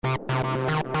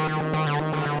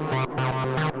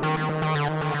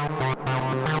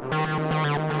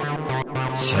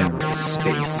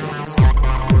TerraSpaces.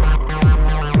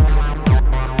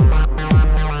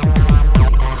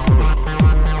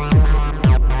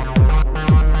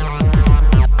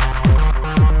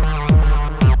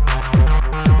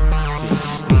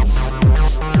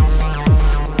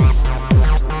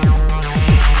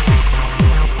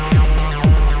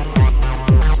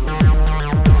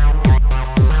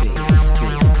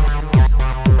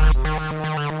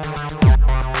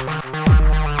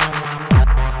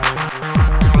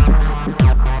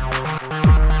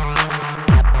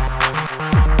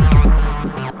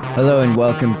 Hello and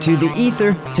welcome to The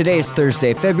Ether. Today is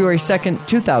Thursday, February 2nd,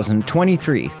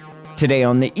 2023. Today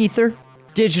on The Ether,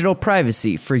 digital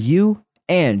privacy for you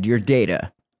and your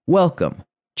data. Welcome,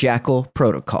 Jackal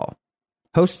Protocol.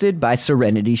 Hosted by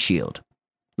Serenity Shield.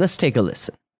 Let's take a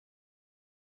listen.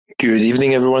 Good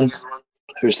evening, everyone.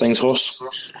 How's things,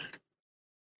 Hoss?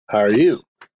 How are you?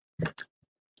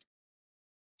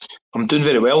 I'm doing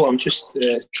very well. I'm just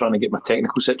trying to get my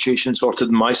technical situation sorted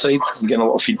on my side. I'm getting a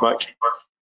lot of feedback.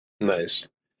 Nice.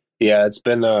 Yeah, it's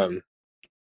been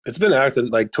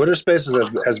acting like Twitter Spaces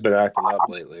has been acting up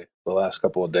lately the last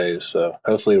couple of days. So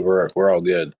hopefully we're all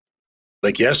good.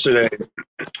 Like yesterday,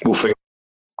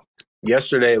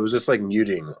 yesterday it was just like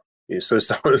muting. So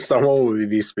someone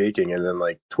would be speaking, and then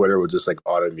like Twitter would just like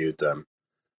auto mute them.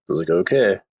 I was like,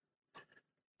 okay.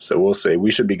 So we'll see.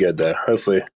 We should be good there.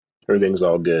 Hopefully everything's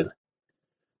all good.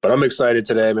 But I'm excited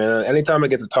today, man. Anytime I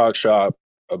get to talk shop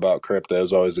about crypto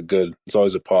is always it's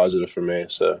always a positive for me.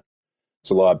 So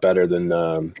it's a lot better than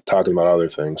talking about other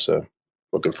things. So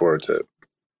looking forward to it.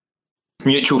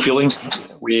 Mutual feelings.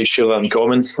 We share that in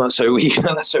common. That's how you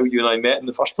and I met in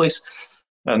the first place.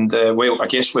 And I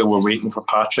guess while we're waiting for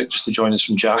Patrick just to join us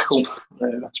from Jackal,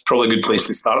 that's probably a good place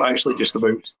to start, actually, just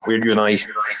about where you and I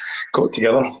got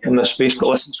together in this space. But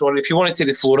listen, sorry, if you want to take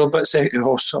the floor a bit,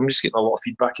 Hoss, I'm just getting a lot of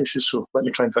feedback issues, so let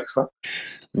me try and fix that.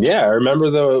 Yeah, I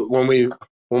remember when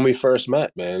we first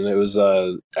met, man. It was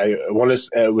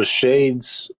it was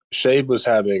Shade was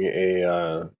having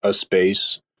a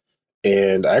space.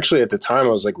 And actually, at the time, I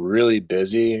was like really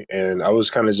busy, and I was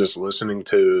kind of just listening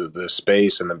to the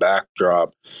space and the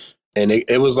backdrop, and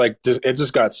it was like it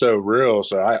just got so real.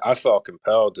 So I felt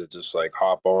compelled to just like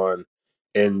hop on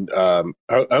and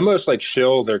almost like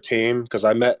shill their team, because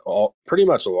I met pretty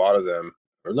much a lot of them,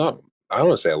 or not. I don't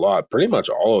want to say a lot, pretty much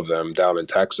all of them down in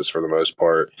Texas for the most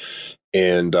part,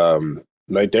 and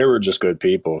like they were just good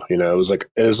people. You know, it was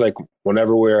like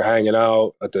whenever we were hanging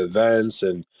out at the events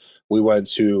and we went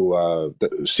to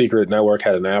the Secret Network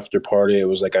had an after party. It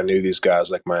was like I knew these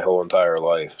guys like my whole entire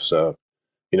life. So,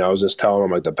 you know, I was just telling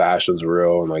them like the passion's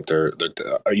real and like their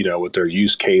you know, what their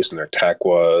use case and their tech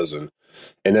was, and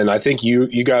then I think you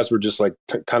guys were just like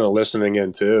kind of listening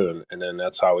in too, and then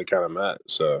that's how we kind of met.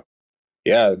 So,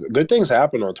 yeah, good things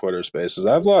happen on Twitter Spaces.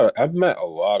 I've met a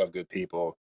lot of good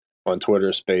people on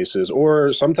Twitter Spaces,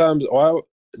 or sometimes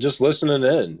just listening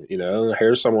in. You know,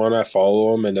 here's someone, I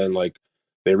follow them, and then like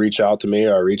they reach out to me,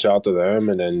 or I reach out to them,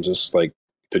 and then just like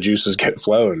the juices get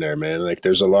flowing there, man. Like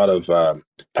there's a lot of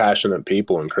passionate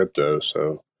people in crypto,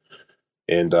 so,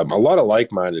 and a lot of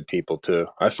like-minded people too.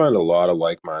 I find a lot of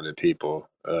like-minded people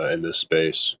in this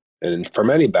space, and from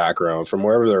any background, from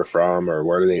wherever they're from or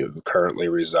where they currently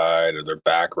reside or their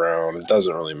background, it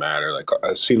doesn't really matter. Like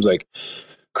it seems like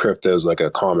crypto is like a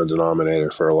common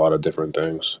denominator for a lot of different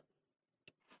things.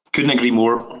 Couldn't agree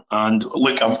more. And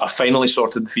look, I finally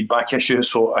sorted the feedback issue,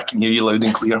 so I can hear you loud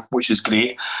and clear, which is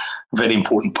great. Very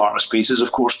important part of Spaces,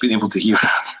 of course, being able to hear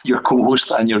your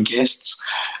co-host and your guests.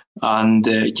 And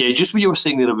yeah, just what you were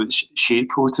saying there about Shade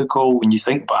Protocol, when you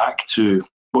think back to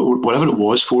whatever it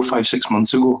was, 4, 5, 6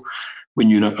 months ago, when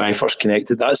you and I first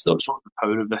connected, that's the sort of the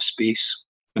power of this space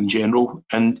in general.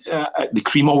 And the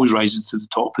cream always rises to the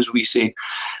top, as we say.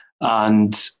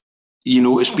 And you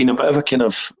know, it's been a bit of a kind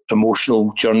of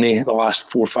emotional journey the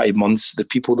last 4 or 5 months. The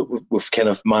people that we've kind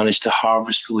of managed to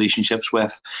harvest relationships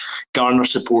with, garner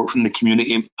support from the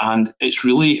community. And it's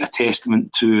really a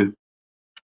testament to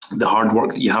the hard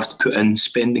work that you have to put in,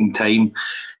 spending time,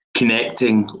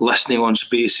 connecting, listening on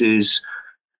Spaces,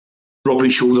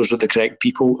 rubbing shoulders with the correct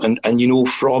people. And you know,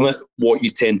 from it, what you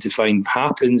tend to find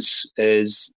happens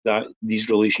is that these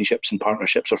relationships and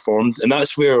partnerships are formed. And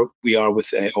that's where we are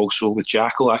with also with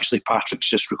Jackal. Actually, Patrick's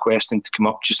just requesting to come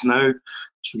up just now.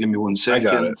 So give me 1 second.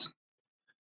 I got it.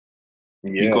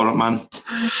 Yeah. You got it, man.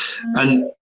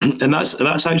 And And that's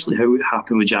actually how it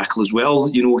happened with Jackal as well.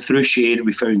 You know, through Shade,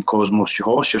 we found Cosmos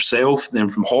Hoss, yourself. Then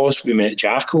from Hoss, we met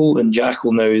Jackal. And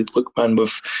Jackal now, look, man,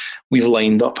 we've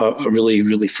lined up a really,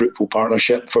 really fruitful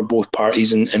partnership for both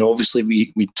parties. And obviously,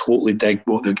 we totally dig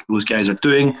what those guys are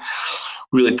doing.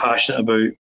 Really passionate about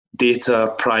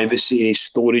data, privacy,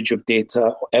 storage of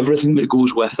data, everything that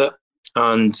goes with it.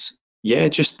 And yeah,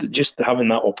 just having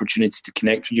that opportunity to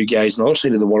connect with you guys on the other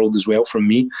side of the world as well. From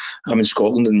me, I'm in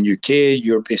Scotland and the UK,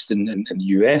 you're based in the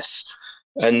US.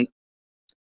 And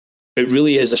it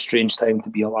really is a strange time to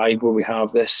be alive where we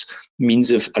have this means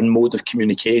of and mode of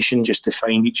communication just to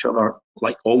find each other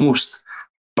like almost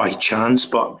by chance,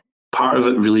 but part of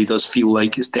it really does feel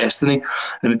like it's destiny,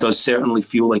 and it does certainly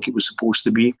feel like it was supposed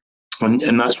to be.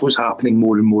 And that's what's happening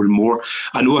more and more and more.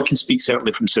 I know I can speak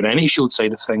certainly from Serenity Shield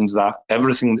side of things that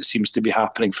everything that seems to be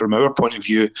happening from our point of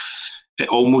view, it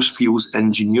almost feels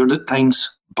engineered at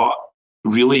times. But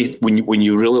really, when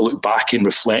you really look back and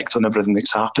reflect on everything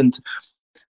that's happened,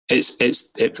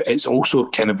 it's also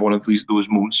kind of one of those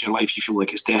moments in your life you feel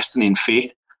like it's destiny and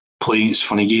fate playing its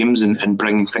funny games and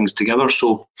bringing things together.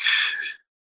 So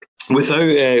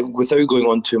without going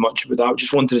on too much about that, I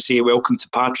just wanted to say welcome to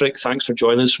Patrick. Thanks for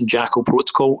joining us from Jackal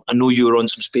Protocol. I know you were on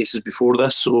some spaces before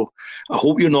this, so I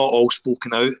hope you're not all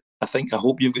spoken out. I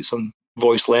hope you've got some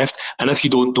voice left. And if you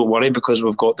don't worry, because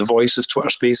we've got the voice of Twitter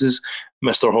Spaces,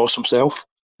 Mr. Hoss himself.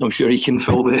 I'm sure he can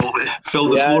fill the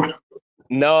floor.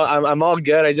 No, I'm all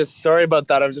good. Sorry about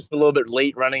that. I'm just a little bit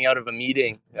late running out of a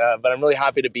meeting, but I'm really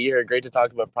happy to be here. Great to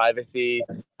talk about privacy,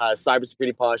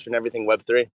 cybersecurity posture, and everything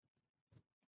Web3.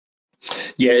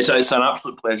 Yeah, it's an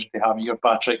absolute pleasure to have you here,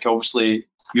 Patrick. Obviously,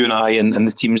 you and I and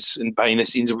the teams behind the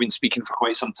scenes have been speaking for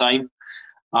quite some time.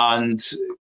 And,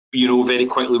 you know, very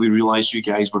quickly we realised you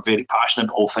guys were very passionate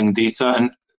about all things data.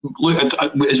 And look,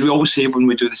 as we always say when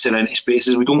we do the Serenity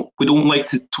Spaces, we don't like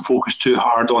to focus too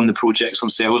hard on the projects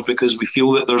themselves, because we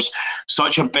feel that there's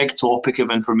such a big topic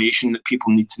of information that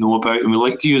people need to know about, and we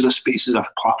like to use a space as a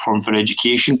platform for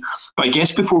education. But I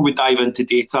guess before we dive into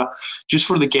data, just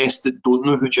for the guests that don't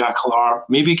know who Jackal are,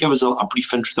 maybe give us a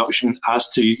brief introduction as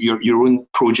to your own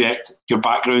project, your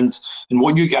background, and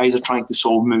what you guys are trying to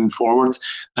solve moving forward,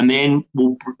 and then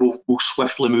we'll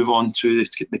swiftly move on to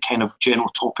the kind of general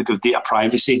topic of data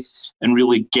privacy and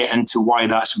really get into why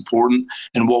that's important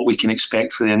and what we can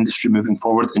expect for the industry moving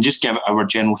forward, and just give it our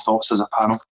general thoughts as a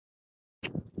panel.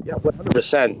 Yeah,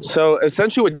 100%. So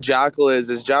essentially what Jackal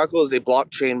is Jackal is a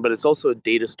blockchain, but it's also a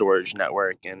data storage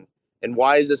network. And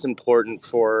why is this important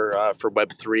for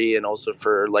Web3 and also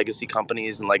for legacy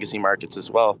companies and legacy markets as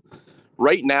well?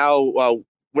 Right now,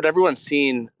 what everyone's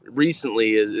seen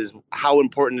recently is how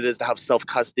important it is to have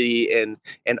self-custody and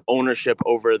ownership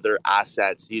over their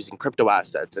assets using crypto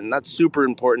assets. And that's super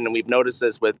important. And we've noticed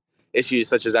this with issues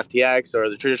such as FTX or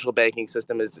the traditional banking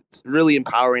system. It's really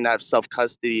empowering to have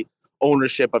self-custody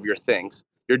ownership of your things,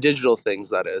 your digital things,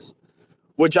 that is.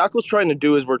 What Jackal's trying to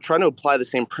do is we're trying to apply the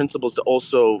same principles to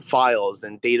also files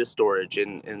and data storage.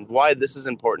 And why this is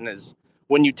important is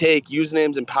when you take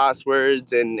usernames and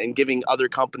passwords and giving other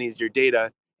companies your data,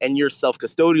 and you're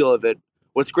self-custodial of it,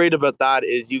 what's great about that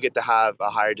is you get to have a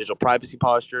higher digital privacy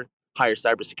posture, higher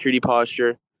cybersecurity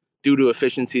posture. Due to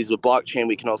efficiencies with blockchain,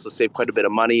 we can also save quite a bit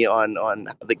of money on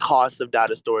the cost of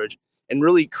data storage, and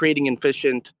really creating an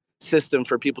efficient system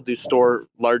for people to store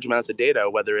large amounts of data,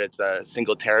 whether it's a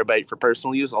single terabyte for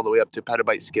personal use all the way up to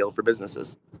petabyte scale for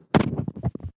businesses.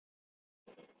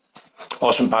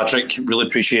 Awesome, Patrick. Really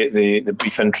appreciate the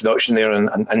brief introduction there,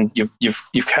 and you've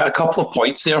hit a couple of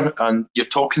points there, and you're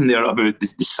talking there about the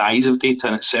size of data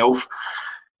in itself.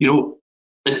 You know,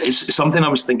 it's something I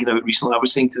was thinking about recently. I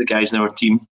was saying to the guys in our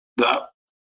team that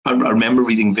I remember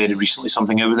reading very recently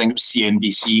something, I think it was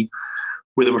CNBC,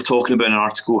 where they were talking about an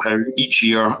article how each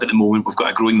year at the moment we've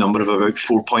got a growing number of about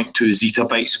 4.2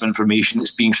 zettabytes of information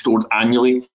that's being stored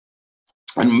annually.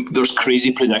 And there's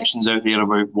crazy predictions out there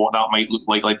about what that might look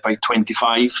like by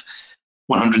 175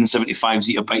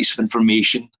 zettabytes of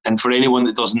information. And for anyone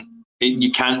that doesn't, you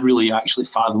can't really actually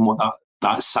fathom what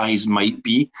that size might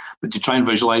be. But to try and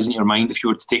visualize in your mind, if you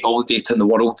were to take all the data in the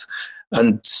world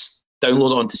and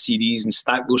download it onto CDs and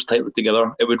stack those tightly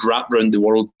together, it would wrap around the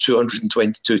world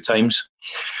 222 times.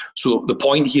 So the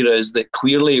point here is that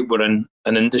clearly we're in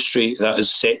an industry that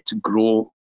is set to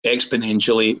grow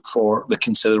exponentially for the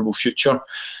considerable future.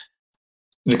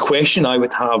 The question I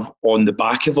would have on the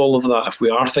back of all of that, if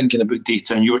we are thinking about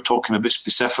data, and you were talking about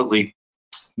specifically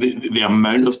the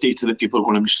amount of data that people are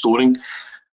going to be storing,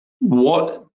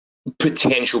 what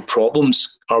potential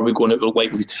problems are we going to be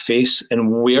likely to face,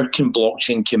 and where can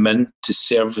blockchain come in to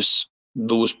service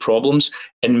those problems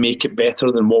and make it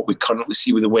better than what we currently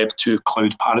see with the Web 2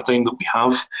 cloud paradigm that we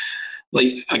have.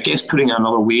 Like, I guess putting it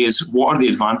another way is, what are the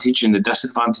advantages and the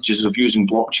disadvantages of using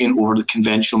blockchain over the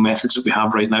conventional methods that we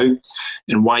have right now?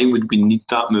 And why would we need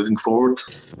that moving forward?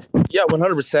 Yeah,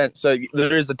 100%. So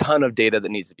there is a ton of data that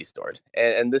needs to be stored.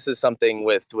 And this is something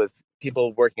with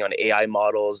people working on AI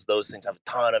models. Those things have a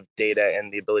ton of data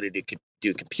and the ability to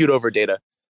do compute over data.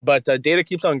 But data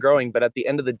keeps on growing. But at the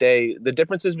end of the day, the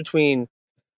differences between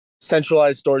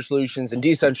centralized storage solutions and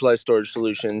decentralized storage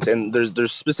solutions, and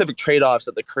there's specific trade-offs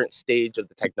at the current stage of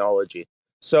the technology.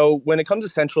 So when it comes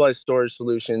to centralized storage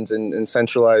solutions and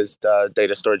centralized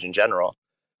data storage in general,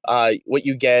 what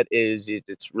you get is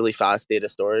it's really fast data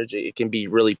storage. It can be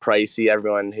really pricey.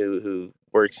 Everyone who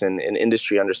works in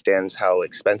industry understands how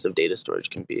expensive data storage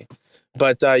can be.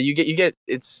 But you get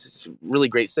it's really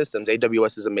great systems.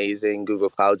 AWS is amazing. Google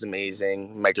Cloud's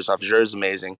amazing. Microsoft Azure is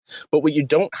amazing. But what you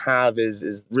don't have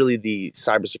is really the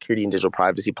cybersecurity and digital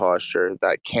privacy posture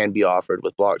that can be offered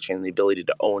with blockchain and the ability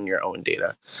to own your own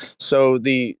data. So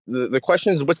the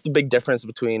question is, what's the big difference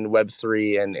between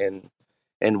Web3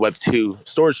 and Web 2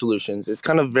 storage solutions? It's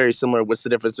kind of very similar. What's the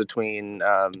difference between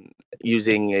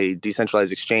using a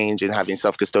decentralized exchange and having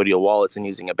self-custodial wallets and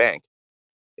using a bank?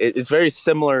 It's very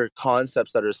similar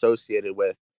concepts that are associated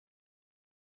with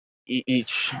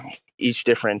each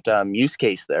different use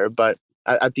case there. But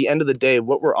at the end of the day,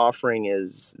 what we're offering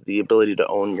is the ability to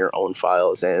own your own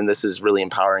files. And this is really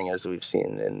empowering, as we've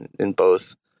seen in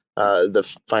both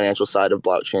the financial side of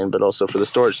blockchain, but also for the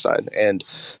storage side. And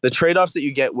the trade-offs that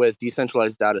you get with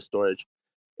decentralized data storage,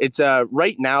 it's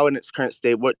right now in its current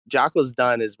state, what Jackal's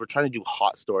done is we're trying to do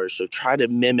hot storage, so try to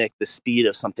mimic the speed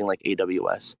of something like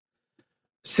AWS.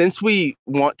 Since we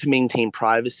want to maintain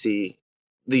privacy,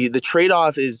 the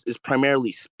trade-off is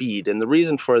primarily speed. And the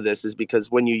reason for this is because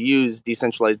when you use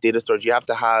decentralized data storage, you have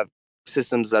to have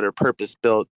systems that are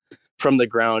purpose-built from the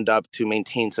ground up to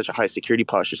maintain such a high security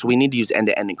posture. So we need to use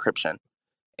end-to-end encryption.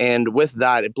 And with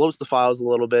that, it bloats the files a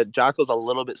little bit. Jackal's a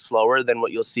little bit slower than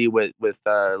what you'll see with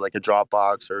like a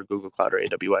Dropbox or Google Cloud or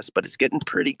AWS, but it's getting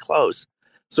pretty close.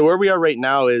 So where we are right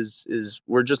now is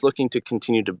we're just looking to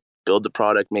continue to build the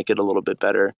product, make it a little bit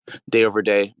better day over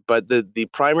day. But the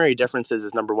primary differences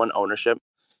is, number one, ownership.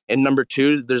 And number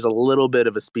two, there's a little bit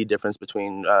of a speed difference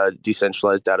between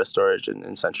decentralized data storage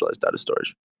and centralized data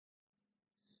storage.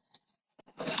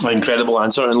 An incredible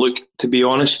answer. And look, to be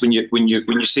honest, when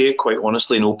you say it quite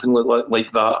honestly and openly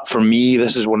like that, for me,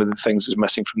 this is one of the things that's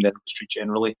missing from the industry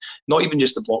generally. Not even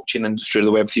just the blockchain industry or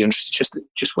the Web3 industry,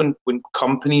 just when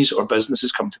companies or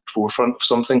businesses come to the forefront of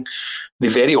something, they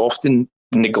very often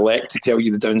neglect to tell you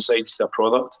the downsides to their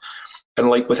product. And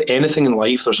like with anything in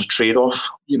life, there's a trade-off,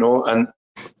 and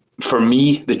for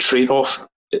me, the trade-off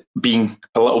being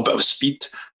a little bit of speed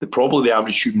that probably the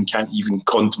average human can't even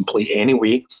contemplate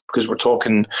anyway, because we're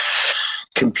talking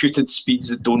computed speeds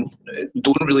that don't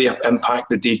really impact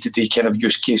the day-to-day kind of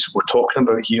use case we're talking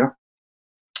about here.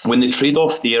 When the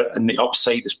trade-off there and the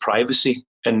upside is privacy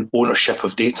and ownership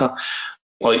of data,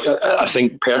 like I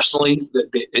think personally that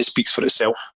it speaks for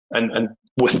itself. And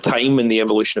with time and the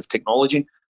evolution of technology,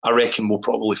 I reckon we'll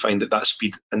probably find that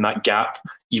speed and that gap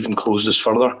even closes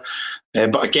further.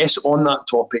 But I guess on that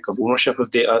topic of ownership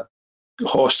of data,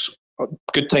 Hoss, a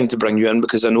good time to bring you in,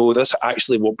 because I know this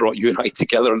actually what brought you and I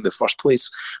together in the first place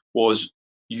was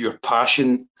your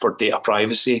passion for data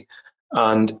privacy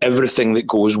and everything that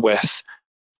goes with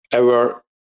our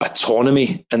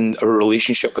autonomy and our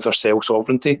relationship with our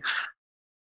self-sovereignty.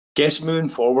 Guess moving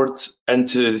forward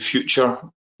into the future,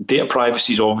 data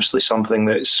privacy is obviously something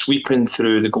that's sweeping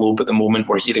through the globe at the moment.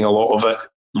 We're hearing a lot of it.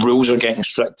 Rules are getting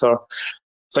stricter.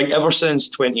 I think ever since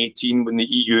 2018, when the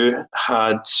EU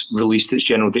had released its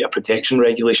General Data Protection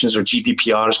Regulations, or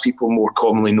GDPR as people more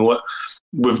commonly know it,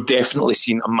 we've definitely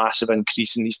seen a massive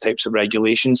increase in these types of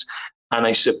regulations. And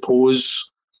I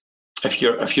suppose if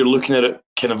you're looking at it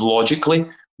kind of logically,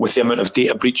 with the amount of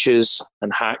data breaches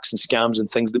and hacks and scams and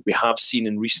things that we have seen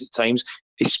in recent times,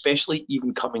 especially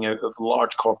even coming out of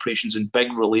large corporations and big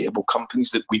relatable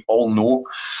companies that we all know,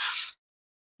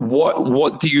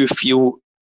 what do you feel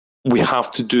we have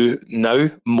to do now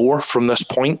more from this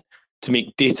point to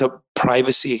make data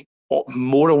privacy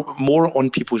more on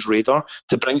people's radar,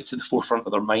 to bring it to the forefront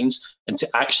of their minds and to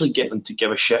actually get them to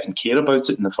give a shit and care about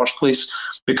it in the first place?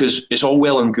 Because it's all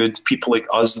well and good people like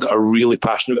us that are really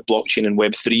passionate about blockchain and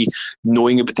Web3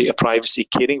 knowing about data privacy,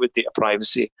 caring about data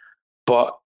privacy,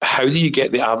 but how do you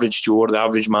get the average Joe or the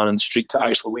average man in the street to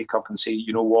actually wake up and say,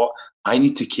 you know what, I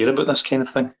need to care about this kind of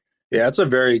thing? Yeah, that's a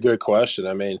very good question.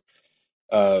 I mean,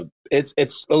 it's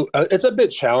a bit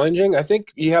challenging. I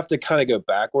think you have to kind of go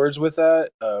backwards with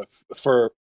that.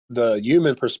 For the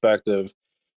human perspective,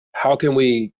 how can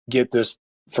we get this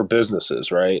for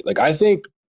businesses, right? Like I think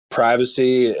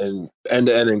privacy and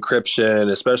end-to-end encryption,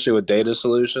 especially with data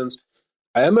solutions,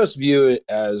 I almost view it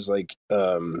as like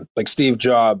Steve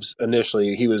Jobs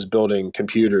initially, he was building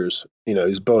computers,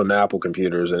 he's building Apple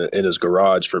computers in his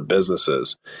garage for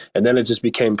businesses. And then it just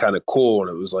became kind of cool. And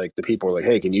it was like the people were like,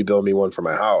 hey, can you build me one for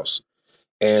my house?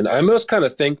 And I almost kind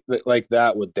of think that like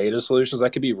that with data solutions, I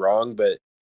could be wrong, but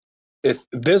if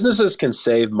businesses can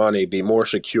save money, be more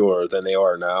secure than they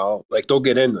are now, like they'll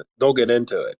get into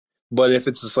it. But if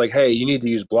it's just like, hey, you need to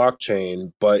use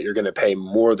blockchain, but you're going to pay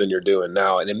more than you're doing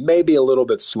now, and it may be a little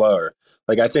bit slower.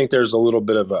 Like I think there's a little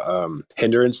bit of a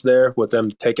hindrance there with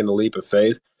them taking the leap of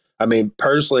faith. I mean,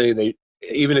 personally,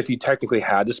 even if you technically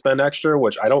had to spend extra,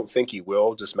 which I don't think you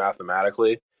will, just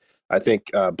mathematically, I think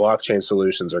blockchain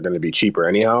solutions are going to be cheaper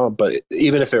anyhow. But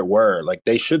even if it were, like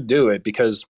they should do it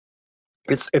because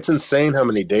it's insane how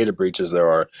many data breaches there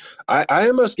are. I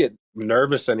almost get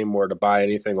nervous anymore to buy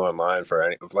anything online for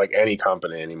any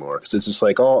company anymore because it's just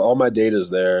like all my data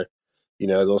is there.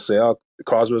 They'll say, "Oh,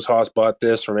 Cosmos Haas bought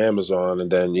this from Amazon,"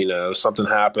 and then something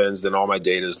happens, then all my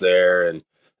data is there. And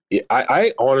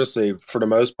I honestly, for the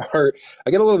most part,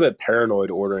 I get a little bit paranoid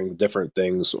ordering different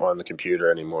things on the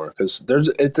computer anymore because there's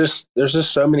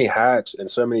just so many hacks and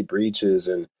so many breaches.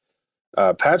 And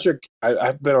Patrick,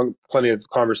 I've been on plenty of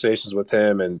conversations with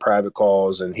him and private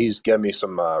calls, and he's given me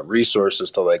some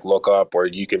resources to like look up where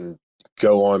you can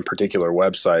go on particular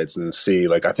websites and see,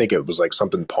 like, I think it was like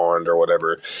something Pond or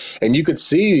whatever. And you could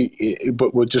see,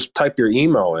 but would just type your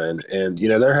email in. And,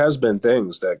 there has been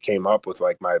things that came up with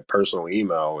like my personal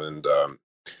email. And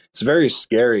it's very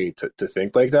scary to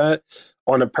think like that.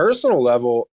 On a personal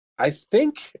level, I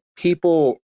think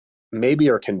people maybe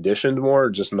are conditioned more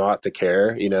just not to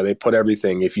care. They put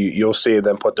everything, you'll see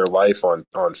them put their life on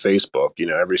Facebook,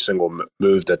 every single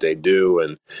move that they do.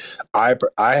 And I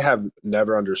have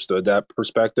never understood that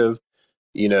perspective.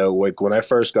 Like when I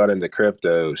first got into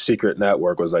crypto, Secret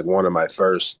Network was like one of my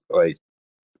first like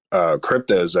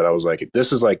cryptos that I was like,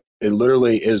 this is like, it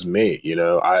literally is me.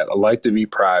 I like to be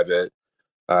private.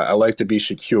 I like to be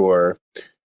secure.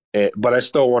 But I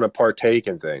still want to partake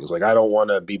in things. Like I don't want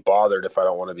to be bothered if I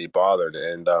don't want to be bothered.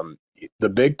 And the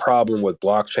big problem with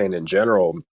blockchain in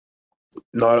general,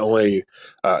 not only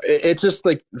it's just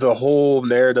like the whole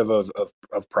narrative of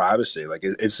privacy. Like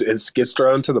it gets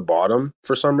thrown to the bottom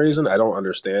for some reason. I don't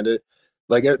understand it.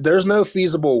 Like there's no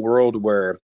feasible world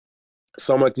where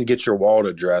someone can get your wallet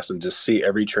address and just see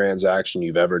every transaction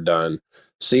you've ever done,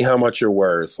 see how much you're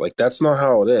worth. Like that's not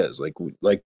how it is.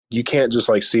 Like you can't just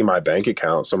like see my bank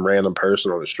account. Some random person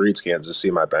on the streets can't just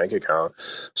see my bank account.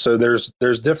 So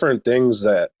there's different things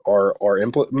that are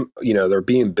they're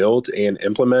being built and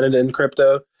implemented in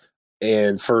crypto.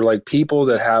 And for like people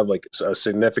that have like a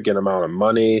significant amount of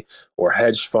money or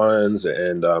hedge funds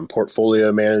and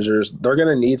portfolio managers, they're going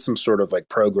to need some sort of like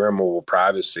programmable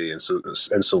privacy and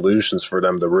solutions for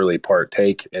them to really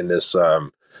partake in this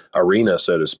arena,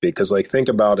 so to speak. Because like think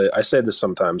about it, I say this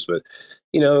sometimes, but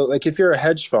like if you're a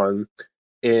hedge fund,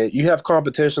 you have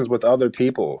competitions with other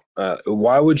people.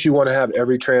 Why would you want to have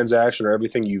every transaction or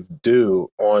everything you do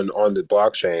on the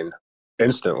blockchain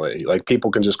instantly? Like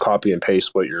people can just copy and paste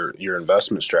what your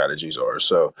investment strategies are.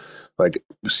 So like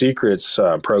Secret's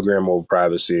programmable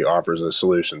privacy offers a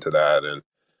solution to that. And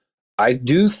I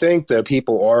do think that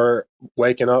people are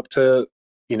waking up to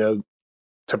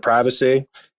privacy.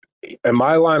 In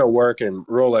my line of work in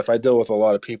real life, I deal with a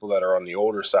lot of people that are on the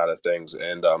older side of things,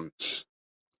 and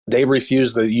they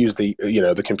refuse to use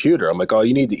the computer. I'm like, oh,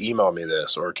 you need to email me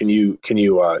this, or can you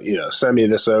send me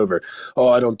this over? Oh,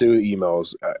 I don't do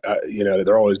emails.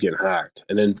 They're always getting hacked.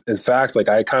 And in fact, like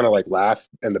I kind of like laugh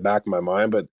in the back of my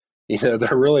mind, but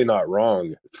they're really not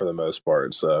wrong for the most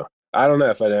part. So I don't know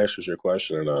if that answers your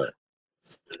question or not.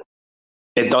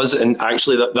 It does, and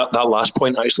actually, that last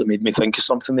point actually made me think of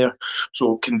something there.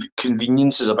 So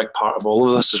convenience is a big part of all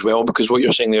of this as well, because what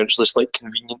you're saying there is just like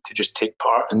convenient to just take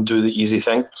part and do the easy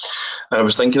thing. And I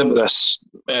was thinking about this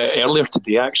earlier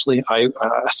today. Actually, I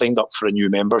signed up for a new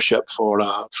membership for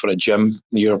a gym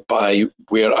nearby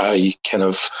where I kind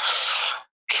of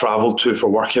travel to for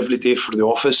work every day for the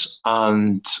office,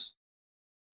 and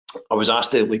I was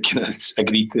asked to agree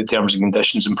to the terms and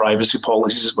conditions and privacy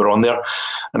policies that were on there.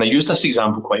 And I use this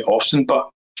example quite often, but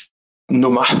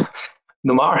no matter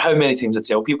how many times I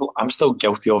tell people, I'm still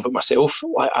guilty of it myself.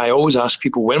 I always ask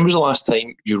people, when was the last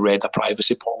time you read a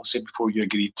privacy policy before you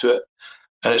agreed to it?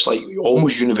 And it's like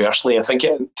almost universally, I think,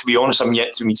 to be honest, I'm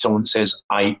yet to meet someone that says,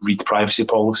 I read privacy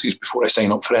policies before I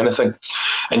sign up for anything.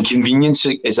 And convenience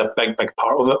is a big, big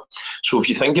part of it. So if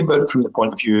you think about it from the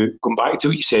point of view, going back to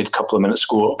what you said a couple of minutes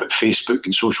ago about Facebook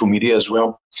and social media as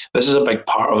well, this is a big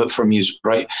part of it for me,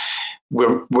 right?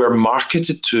 We're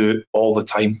marketed to all the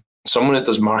time. Someone that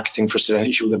does marketing for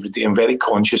Serenity Shield every day, I'm very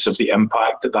conscious of the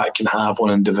impact that can have on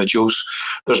individuals.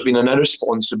 There's been an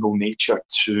irresponsible nature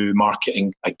to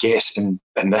marketing, I guess, in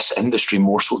this industry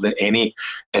more so than any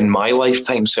in my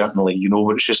lifetime, certainly,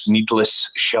 where it's just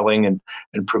needless shilling and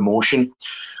promotion,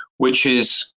 which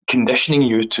is conditioning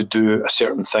you to do a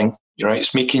certain thing. Right?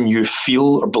 It's making you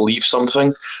feel or believe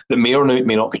something that may or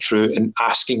may not be true and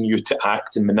asking you to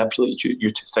act and manipulate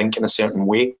you to think in a certain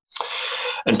way.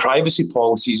 And privacy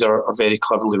policies are very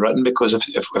cleverly written, because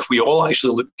if we all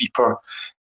actually look deeper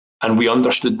and we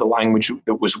understood the language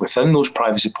that was within those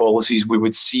privacy policies, we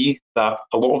would see that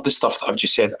a lot of the stuff that I've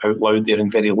just said out loud there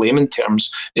in very layman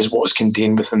terms is what is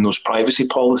contained within those privacy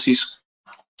policies.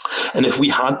 And if we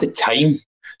had the time,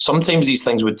 sometimes these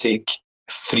things would take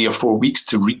 3 or 4 weeks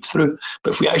to read through,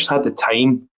 but if we actually had the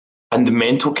time and the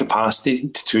mental capacity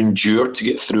to endure to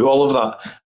get through all of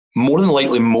that, more than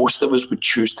likely most of us would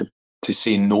choose to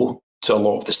say no to a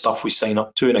lot of the stuff we sign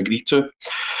up to and agree to.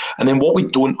 And then what we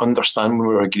don't understand when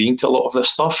we're agreeing to a lot of this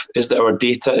stuff is that our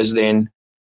data is then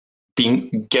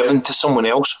being given to someone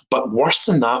else. But worse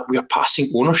than that, we are passing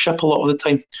ownership a lot of the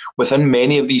time within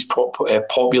many of these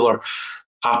popular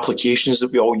applications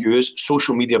that we all use,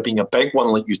 social media being a big one,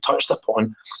 like you touched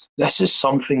upon. This is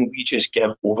something we just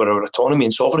give over our autonomy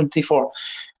and sovereignty for.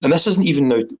 And this isn't even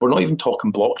now, we're not even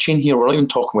talking blockchain here, we're not even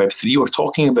talking Web3, we're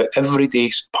talking about everyday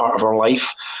part of our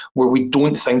life where we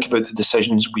don't think about the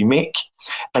decisions we make.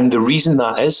 And the reason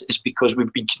that is because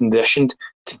we've been conditioned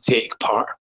to take part.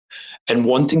 And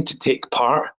wanting to take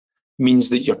part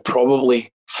means that you're probably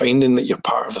finding that you're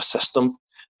part of a system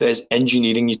that is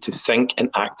engineering you to think and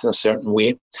act in a certain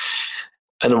way.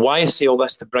 And why I say all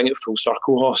this, to bring it full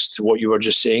circle, Hoss, to what you were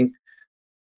just saying,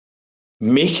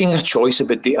 making a choice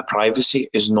about data privacy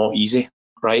is not easy,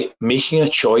 right? Making a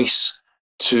choice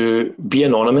to be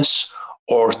anonymous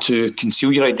or to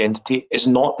conceal your identity is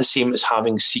not the same as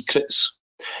having secrets.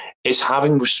 It's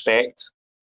having respect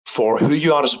for who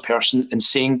you are as a person and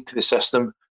saying to the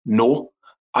system, no,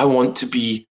 I want to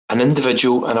be an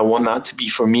individual, and I want that to be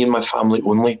for me and my family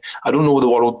only. I don't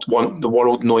want the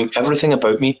world knowing everything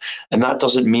about me, and that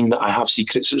doesn't mean that I have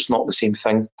secrets. It's not the same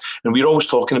thing. And we're always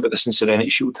talking about this in Serenity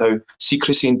Shield, how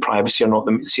secrecy and privacy are not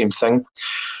the same thing.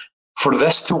 For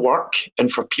this to work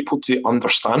and for people to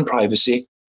understand privacy,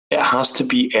 it has to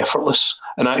be effortless.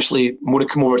 And actually, I'm going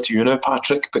to come over to you now,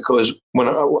 Patrick, because one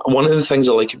of the things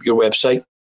I like about your website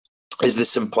is the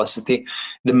simplicity,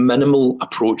 the minimal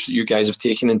approach that you guys have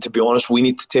taken. And to be honest, we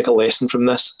need to take a lesson from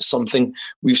this. Something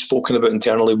we've spoken about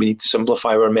internally. We need to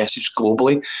simplify our message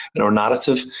globally and our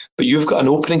narrative. But you've got an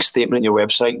opening statement on your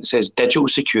website that says digital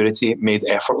security made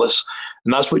effortless.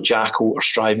 And that's what Jackal are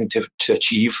striving to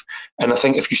achieve. And I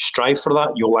think if you strive for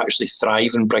that, you'll actually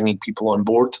thrive in bringing people on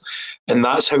board. And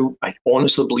that's how I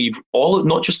honestly believe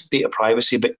not just data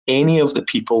privacy, but any of the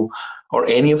people or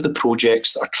any of the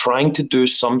projects that are trying to do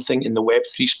something in the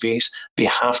Web3 space, they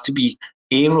have to be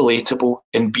A, relatable,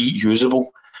 and B,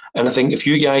 usable. And I think if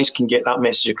you guys can get that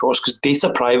message across, because data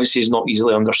privacy is not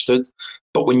easily understood,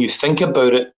 but when you think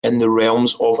about it in the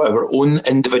realms of our own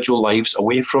individual lives,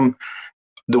 away from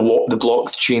the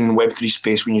blockchain Web3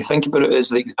 space, when you think about it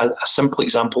as a simple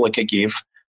example like I gave,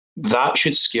 that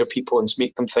should scare people and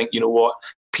make them think, you know what,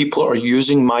 people are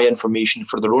using my information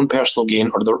for their own personal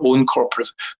gain or their own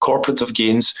corporative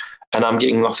gains, and I'm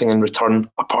getting nothing in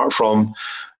return apart from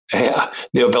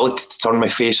the ability to turn my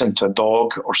face into a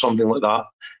dog or something like that.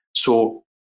 So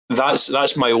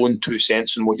that's my own 2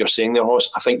 cents on what you're saying there, Hoss.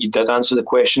 I think you did answer the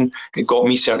question. It got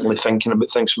me certainly thinking about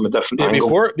things from a different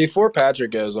angle. Before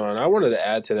Patrick goes on, I wanted to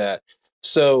add to that.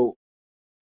 So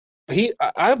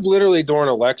I've literally during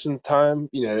election time,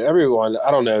 everyone, I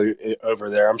don't know over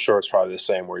there, I'm sure it's probably the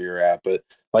same where you're at, but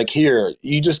like here,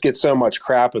 you just get so much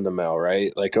crap in the mail,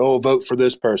 right? Like, oh, vote for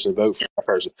this person, vote for that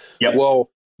person. Yep. Well,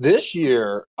 this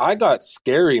year I got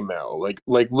scary mail,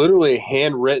 like literally a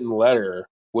handwritten letter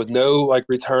with no like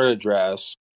return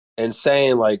address and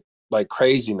saying like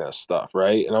craziness stuff,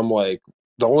 right? And I'm like,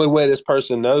 the only way this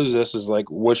person knows this is like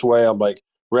which way I'm like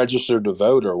registered to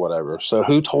vote or whatever. So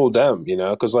who told them,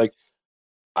 because like,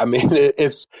 I mean,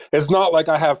 it's not like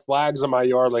I have flags in my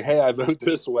yard like, hey, I vote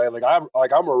this way. I'm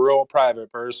a real private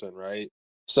person, right?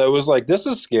 So it was like, this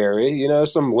is scary.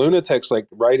 Some lunatics like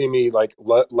writing me like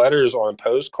letters on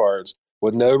postcards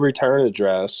with no return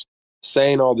address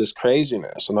saying all this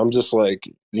craziness. And I'm just like,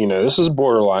 this is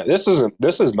borderline. This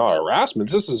is not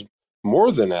harassment. This is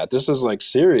more than that. This is like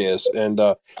serious. And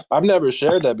I've never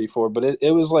shared that before, but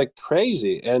it was like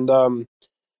crazy. And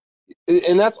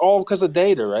that's all because of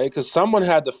data, right? Because someone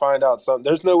had to find out something.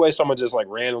 There's no way someone just like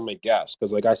randomly guessed.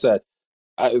 Because like I said,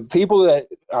 people that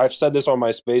I've said this on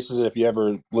my spaces, if you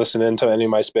ever listen into any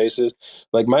of my spaces,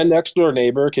 like my next door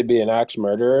neighbor could be an axe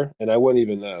murderer and I wouldn't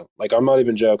even know. Like, I'm not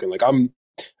even joking. Like,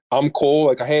 I'm cool.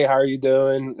 Like, hey, how are you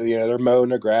doing? They're mowing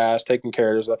their grass, taking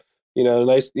care of stuff.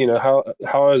 Nice.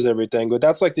 How is everything? But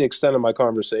that's like the extent of my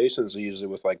conversations usually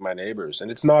with like my neighbors,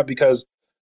 and it's not because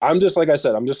I'm just like I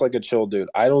said, I'm just like a chill dude.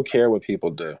 I don't care what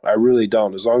people do. I really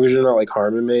don't. As long as you're not like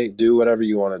harming me, do whatever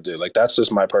you want to do. Like, that's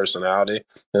just my personality,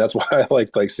 and that's why I like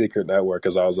Secret Network,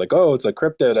 because I was like, oh, it's a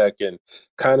crypto deck, and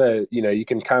kind of you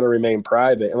can kind of remain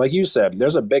private. And like you said,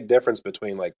 there's a big difference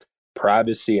between like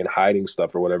privacy and hiding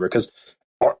stuff or whatever, because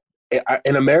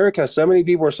in America, so many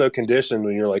people are so conditioned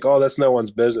when you're like, oh, that's no one's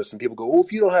business. And people go, well,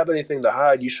 if you don't have anything to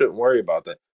hide, you shouldn't worry about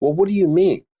that. Well, what do you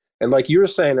mean? And like you were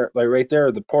saying, like right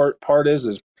there, the part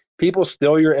is people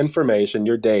steal your information,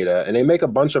 your data, and they make a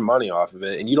bunch of money off of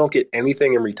it. And you don't get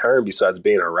anything in return besides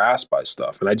being harassed by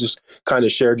stuff. And I just kind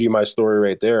of shared you my story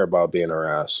right there about being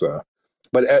harassed. So,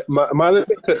 but my other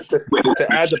thing to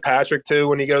add to Patrick too,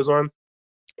 when he goes on,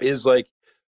 is like,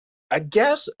 I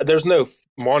guess there's no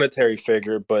monetary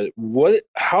figure, but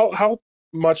how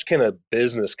much can a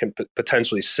business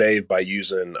potentially save by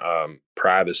using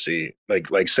privacy,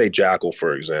 like say Jackal,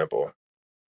 for example?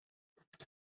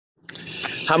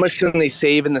 How much can they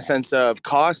save in the sense of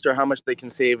cost, or how much they can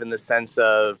save in the sense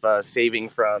of saving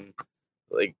from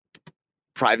like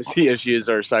privacy issues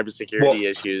or cybersecurity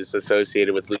issues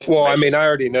associated with leaking Well, I information? mean, I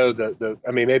already know that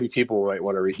I mean, maybe people might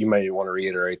want to you may want to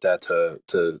reiterate that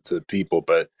to people,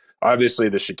 but obviously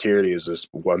the security is just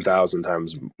 1,000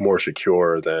 times more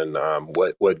secure than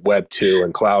what Web 2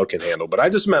 and cloud can handle. But I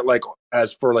just meant like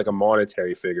as for like a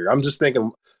monetary figure. I'm just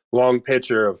thinking long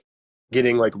picture of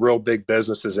getting like real big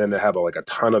businesses in that have like a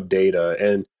ton of data.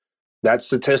 And that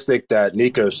statistic that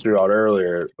Nikos threw out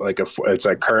earlier, it's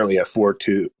like currently at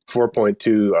 4.2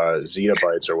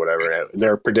 zettabytes or whatever, and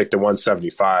they're predicting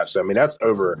 175. So I mean, that's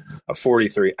over a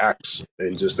 43x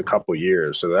in just a couple of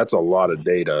years. So that's a lot of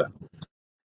data.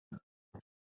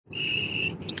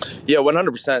 Yeah,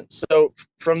 100%. So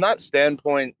from that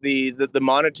standpoint, the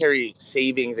monetary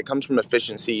savings, it comes from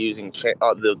efficiency using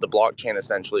the blockchain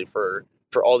essentially for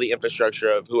all the infrastructure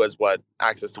of who has what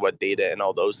access to what data and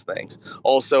all those things.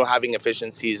 Also having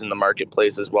efficiencies in the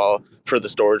marketplace as well for the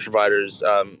storage providers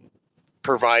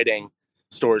providing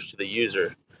storage to the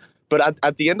user. But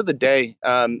at the end of the day,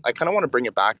 I kind of want to bring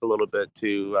it back a little bit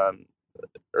to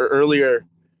earlier.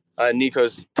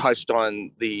 Nico's touched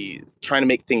on the trying to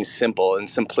make things simple and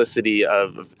simplicity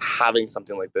of having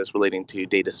something like this relating to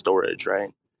data storage,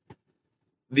 right?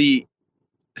 The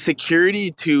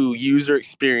security to user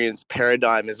experience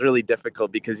paradigm is really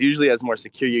difficult because usually as more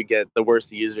secure you get, the worse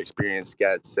the user experience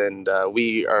gets. And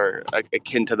we are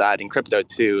akin to that in crypto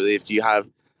too. If you have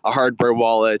a hardware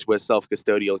wallet with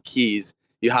self-custodial keys,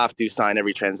 you have to sign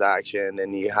every transaction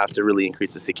and you have to really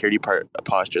increase the security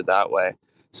posture that way.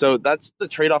 So that's the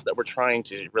trade-off that we're trying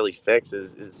to really fix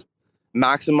is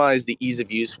maximize the ease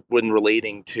of use when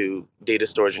relating to data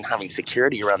storage and having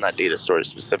security around that data storage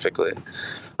specifically.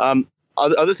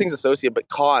 Other things associated, but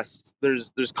costs.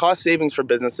 There's cost savings for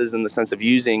businesses in the sense of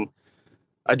using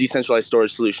a decentralized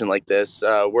storage solution like this,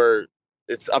 where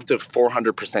it's up to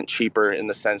 400% cheaper in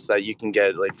the sense that you can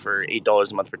get like for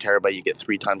 $8 a month per terabyte, you get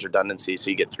 3 times redundancy, so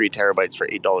you get 3 terabytes for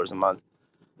 $8 a month.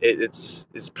 It's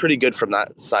pretty good from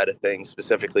that side of things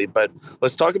specifically. But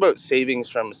let's talk about savings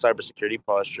from a cybersecurity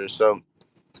posture. So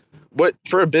what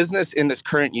for a business in this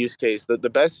current use case, the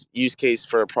best use case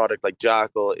for a product like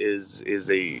Jackal is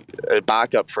a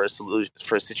backup for a solution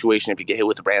for a situation if you get hit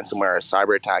with a ransomware or a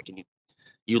cyber attack and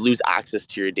you lose access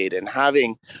to your data, and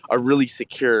having a really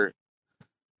secure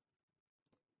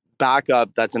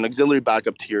backup that's an auxiliary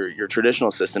backup to your traditional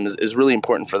system is really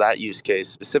important for that use case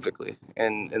specifically.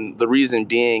 And the reason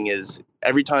being is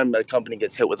every time a company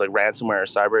gets hit with like ransomware or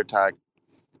cyber attack,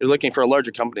 you're looking for a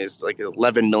larger company. It's like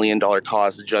 $11 million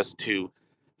cost just to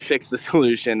fix the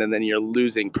solution, and then you're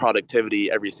losing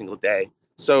productivity every single day.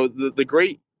 So the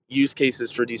great use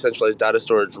cases for decentralized data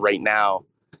storage right now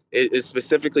is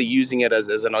specifically using it as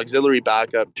an auxiliary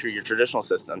backup to your traditional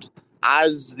systems.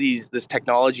 As this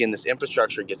technology and this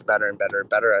infrastructure gets better and better and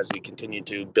better as we continue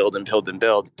to build and build and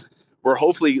build, we're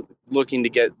hopefully looking to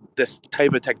get this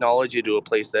type of technology to a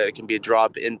place that it can be a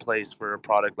drop in place for a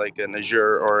product like an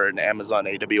Azure or an Amazon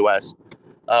AWS,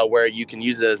 where you can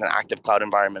use it as an active cloud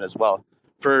environment as well.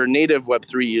 For native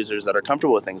Web3 users that are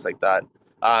comfortable with things like that,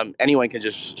 anyone can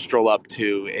just stroll up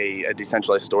to a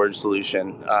decentralized storage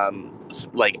solution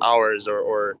like ours,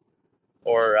 or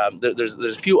there's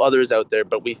a few others out there,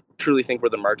 but we truly think we're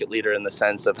the market leader in the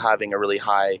sense of having a really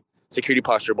high security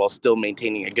posture while still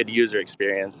maintaining a good user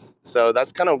experience. So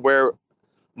that's kind of where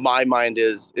my mind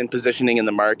is in positioning in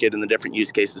the market and the different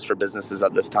use cases for businesses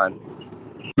at this time.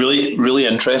 Really, really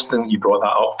interesting that you brought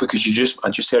that up, because I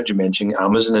just heard you mentioning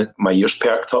Amazon and my ears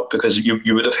perked up, because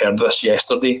you would have heard this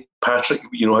yesterday, Patrick.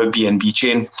 You know how BNB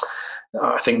Chain,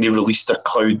 I think they released their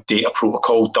cloud data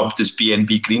protocol dubbed as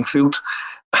BNB Greenfield,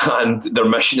 and their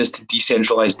mission is to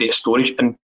decentralize data storage.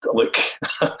 And look,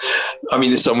 I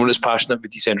mean, as someone who's passionate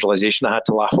about decentralization, I had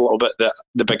to laugh a little bit that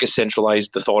the biggest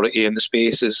centralized authority in the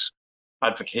space is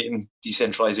advocating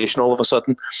decentralization all of a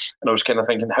sudden. And I was kind of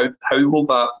thinking, how will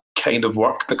that kind of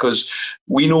work? Because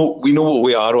we know what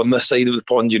we are on this side of the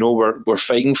pond. You know, we're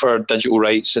fighting for digital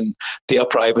rights and data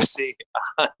privacy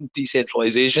and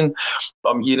decentralization. But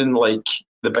I'm hearing like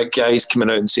the big guys coming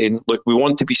out and saying, look, we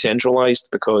want to be centralized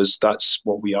because that's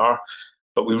what we are.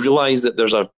 But we realise that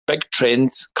there's a big trend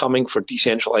coming for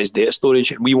decentralized data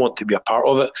storage, and we want to be a part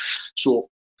of it. So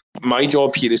my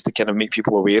job here is to kind of make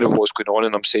people aware of what's going on,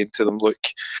 and I'm saying to them, look,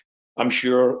 I'm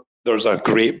sure there's a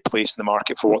great place in the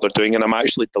market for what they're doing, and I'm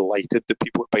actually delighted that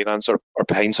people at Binance are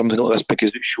behind something like this,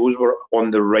 because it shows we're on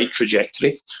the right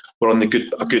trajectory. We're on a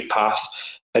good path.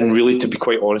 And really, to be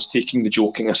quite honest, taking the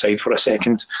joking aside for a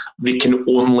second, they can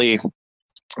only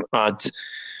add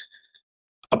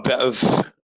a bit of,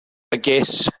 I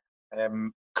guess,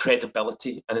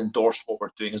 credibility and endorse what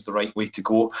we're doing is the right way to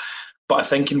go. But I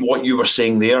think in what you were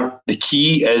saying there, the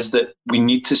key is that we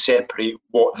need to separate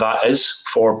what that is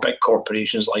for big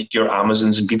corporations like your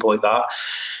Amazons and people like that,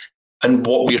 and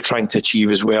what we're trying to achieve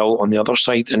as well on the other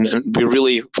side. And we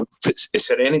really, it's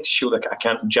Serenity Shield.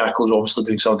 Jackal's obviously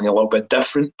doing something a little bit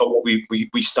different, but what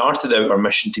we started out our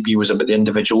mission to be was about the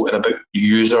individual and about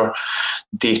user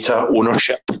data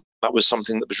ownership. That was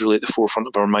something that was really at the forefront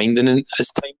of our mind. And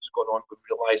as time has gone on, we've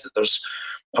realised that there's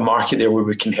a market there where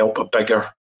we can help a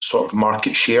bigger sort of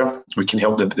market share. We can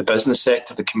help the business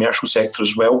sector, the commercial sector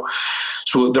as well.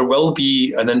 So there will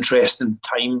be an interesting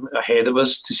time ahead of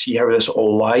us to see how this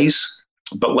all lies.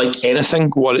 But like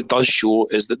anything, what it does show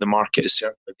is that the market is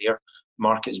certainly there. The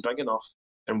market is big enough,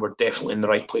 and we're definitely in the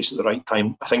right place at the right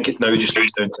time. I think it now just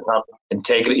comes down to have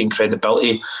integrity and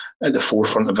credibility at the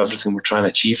forefront of everything we're trying to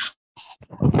achieve.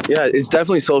 Yeah, it's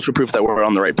definitely social proof that we're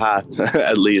on the right path,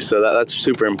 at least. So that's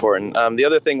super important. The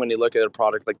other thing, when you look at a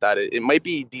product like that, it might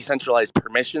be decentralized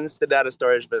permissions to data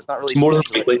storage, but it's not really more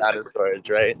decentralized data storage,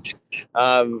 right?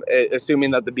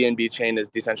 Assuming that the BNB chain is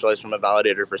decentralized from a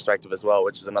validator perspective as well,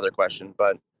 which is another question.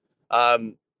 But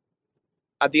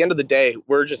at the end of the day,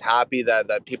 we're just happy that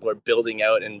people are building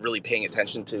out and really paying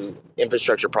attention to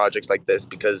infrastructure projects like this,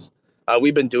 because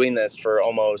we've been doing this for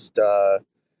almost...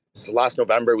 last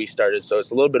November we started, so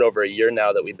it's a little bit over a year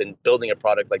now that we've been building a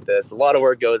product like this. A lot of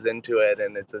work goes into it,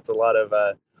 and it's a lot of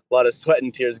sweat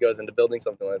and tears goes into building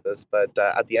something like this. But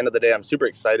at the end of the day, I'm super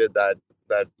excited that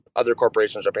other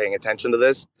corporations are paying attention to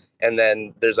this. And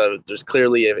then there's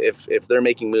clearly, if they're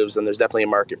making moves, then there's definitely a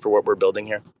market for what we're building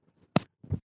here.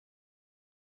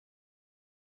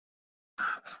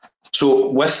 So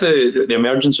with the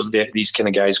emergence of these kind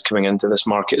of guys coming into this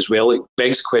market as well, it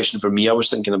begs the question for me. I was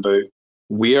thinking about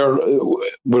where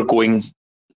we're going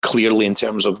clearly in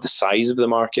terms of the size of the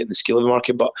market and the scale of the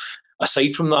market. But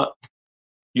aside from that,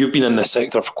 you've been in this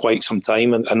sector for quite some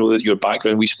time, and I know that your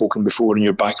background, we've spoken before, and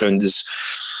your background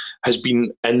has been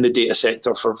in the data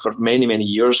sector for many, many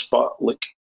years. But look,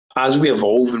 as we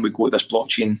evolve and we go to this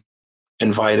blockchain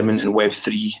environment and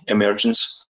Web3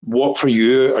 emergence, what for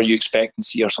you are you expecting to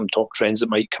see are some top trends that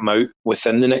might come out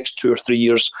within the next 2 or 3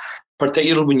 years,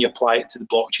 particularly when you apply it to the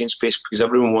blockchain space, because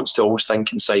everyone wants to always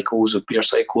think in cycles of bear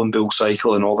cycle and bull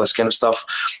cycle and all this kind of stuff.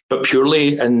 But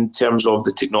purely in terms of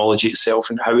the technology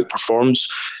itself and how it performs,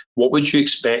 what would you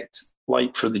expect,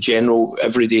 like for the general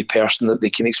everyday person, that they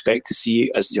can expect to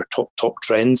see as your top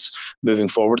trends moving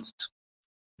forward?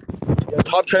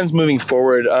 Top trends moving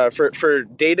forward for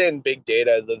data and big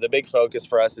data, the big focus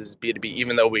for us is B2B,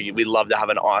 even though we love to have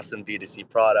an awesome B2C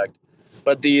product.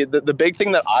 But the big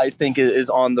thing that I think is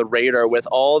on the radar with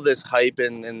all this hype,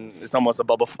 and it's almost a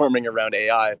bubble forming around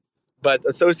AI, but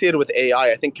associated with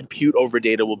AI, I think compute over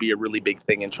data will be a really big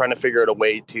thing, and trying to figure out a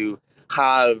way to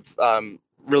have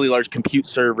really large compute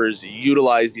servers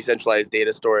utilize decentralized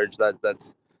data storage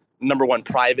that's number one,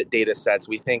 private data sets.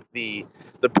 We think the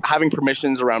having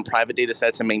permissions around private data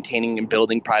sets and maintaining and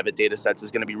building private data sets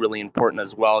is going to be really important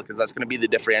as well, because that's going to be the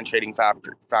differentiating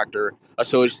factor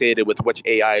associated with which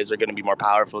AIs are going to be more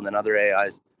powerful than other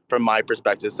AIs from my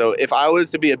perspective. So if I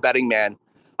was to be a betting man,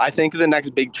 I think the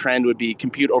next big trend would be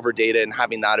compute over data and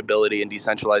having that ability in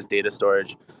decentralized data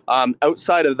storage.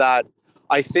 Outside of that,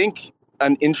 I think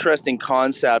an interesting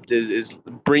concept is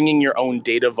bringing your own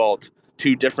data vault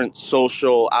to different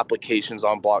social applications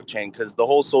on blockchain, because the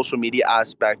whole social media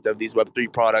aspect of these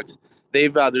Web3 products,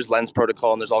 there's Lens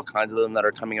Protocol and there's all kinds of them that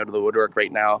are coming out of the woodwork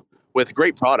right now with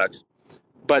great products.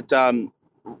 But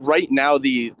right now,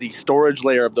 the storage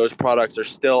layer of those products are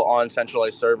still on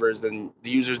centralized servers, and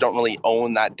the users don't really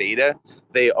own that data.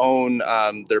 They own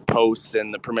their posts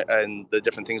and the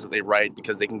different things that they write,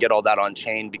 because they can get all that on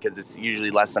chain because it's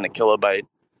usually less than a kilobyte.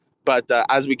 But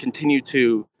as we continue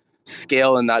to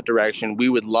scale in that direction, we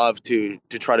would love to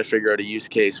try to figure out a use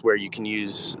case where you can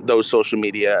use those social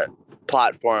media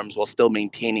platforms while still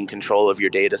maintaining control of your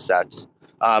data sets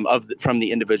from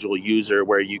the individual user,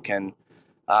 where you can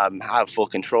have full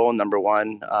control. Number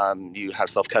one, you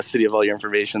have self-custody of all your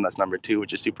information. That's number two,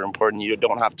 which is super important. You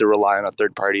don't have to rely on a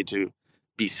third party to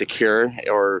be secure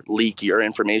or leak your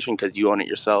information, because you own it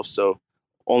yourself. So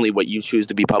only what you choose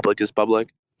to be public is public.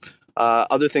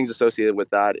 Other things associated with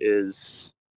that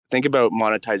is think about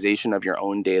monetization of your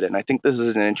own data. And I think this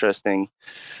is an interesting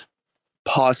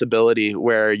possibility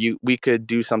where we could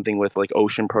do something with like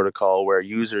Ocean Protocol, where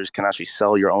users can actually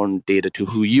sell your own data to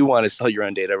who you want to sell your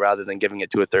own data, rather than giving it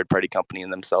to a third party company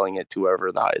and them selling it to whoever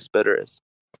the highest bidder is.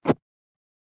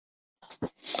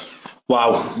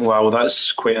 Wow,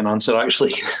 that's quite an answer,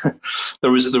 actually.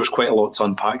 there was quite a lot to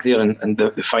unpack there, and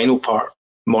the final part,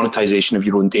 monetization of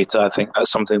your own data, I think that's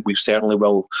something we certainly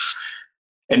will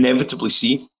inevitably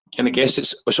see. And I guess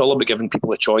it's all about giving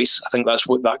people a choice. I think that's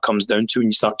what that comes down to when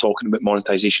you start talking about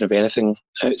monetization of anything.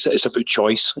 It's about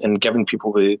choice and giving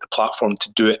people the platform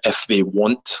to do it if they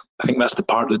want. I think that's the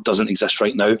part that doesn't exist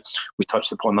right now. We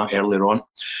touched upon that earlier on.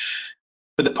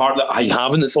 But the part that I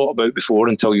haven't thought about before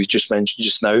until you've just mentioned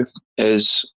just now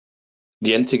is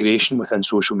the integration within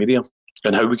social media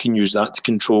and how we can use that to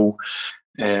control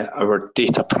our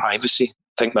data privacy.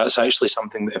 I think that's actually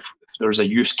something that if there's a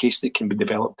use case that can be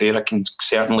developed there, I can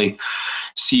certainly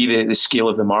see the scale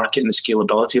of the market and the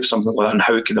scalability of something like that and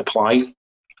how it could apply.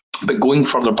 But going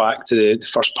further back to the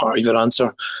first part of your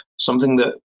answer, something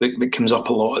that comes up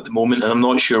a lot at the moment, and I'm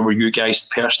not sure where you guys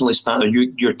personally stand, or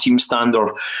your team stand,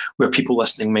 or where people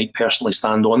listening might personally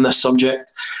stand on this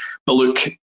subject. But look,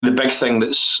 the big thing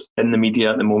that's in the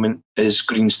media at the moment is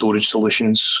green storage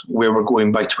solutions, where we're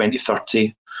going by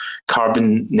 2030,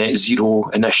 carbon net zero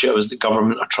initiatives that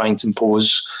government are trying to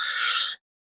impose.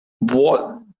 What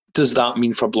does that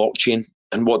mean for blockchain?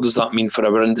 And what does that mean for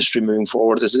our industry moving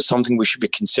forward? Is it something we should be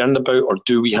concerned about, or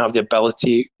do we have the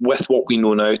ability, with what we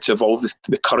know now, to evolve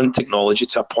the current technology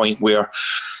to a point where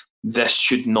this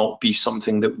should not be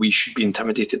something that we should be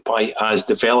intimidated by as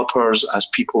developers, as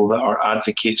people that are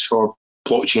advocates for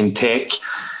blockchain tech?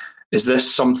 Is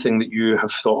this something that you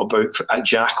have thought about at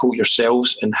Jackal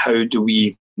yourselves, and how do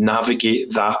we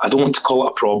navigate that? I don't want to call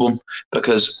it a problem,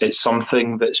 because it's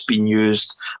something that's been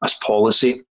used as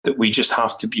policy that we just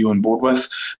have to be on board with.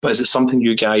 But is it something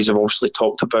you guys have obviously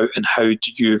talked about, and how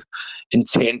do you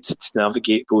intend to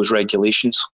navigate those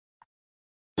regulations?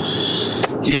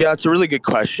 Yeah, it's a really good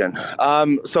question.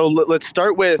 So let's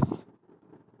start with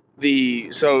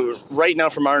so right now,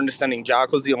 from our understanding,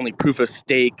 Jackal is the only proof of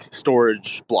stake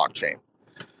storage blockchain.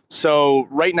 So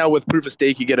right now with proof of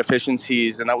stake, you get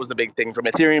efficiencies, and that was the big thing from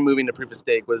Ethereum moving to proof of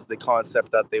stake, was the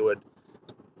concept that they would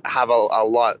have a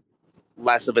lot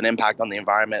less of an impact on the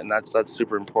environment, and that's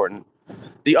super important.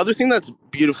 The other thing that's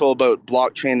beautiful about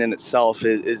blockchain in itself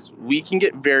is we can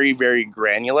get very, very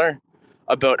granular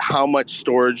about how much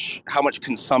storage, how much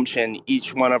consumption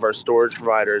each one of our storage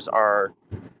providers are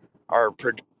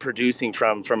producing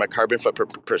from a carbon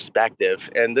footprint perspective.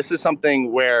 And this is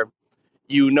something where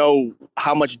you know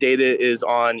how much data is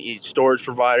on each storage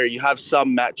provider. You have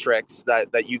some metrics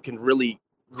that you can really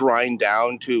grind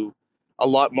down to a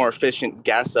lot more efficient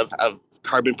guess of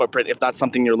carbon footprint, if that's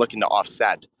something you're looking to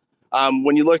offset.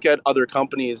 When you look at other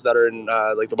companies that are in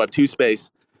like the Web2 space,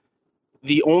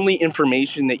 the only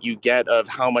information that you get of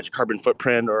how much carbon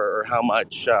footprint or how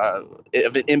much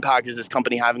of an impact is this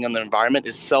company having on the environment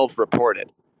is self-reported,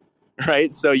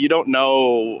 right? So you don't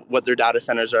know what their data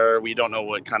centers are. We don't know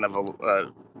what kind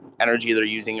of energy they're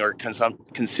using or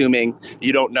consuming.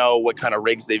 You don't know what kind of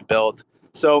rigs they've built.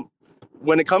 So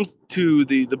when it comes to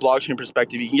the blockchain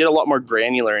perspective, you can get a lot more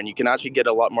granular, and you can actually get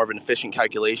a lot more of an efficient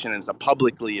calculation, and it's a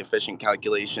publicly efficient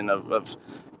calculation of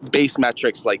base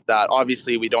metrics like that.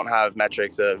 Obviously, we don't have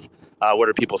metrics of what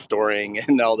are people storing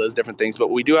and all those different things, but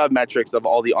we do have metrics of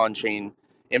all the on-chain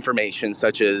information,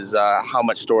 such as how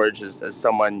much storage has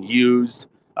someone used,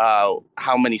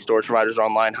 how many storage providers are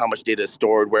online, how much data is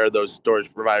stored, where those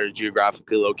storage providers are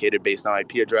geographically located based on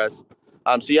IP address.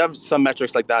 So you have some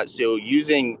metrics like that. So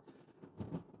using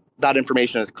that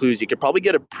information as clues, you could probably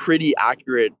get a pretty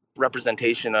accurate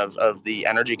representation of the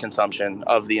energy consumption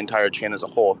of the entire chain as a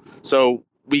whole. So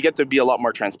we get to be a lot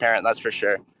more transparent, that's for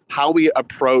sure. How we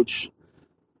approach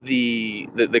the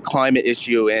climate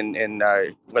issue and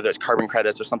whether it's carbon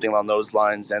credits or something along those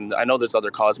lines. And I know there's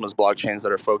other Cosmos blockchains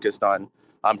that are focused on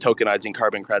tokenizing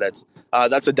carbon credits.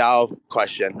 That's a DAO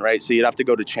question, right? So you'd have to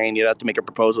go to chain, you'd have to make a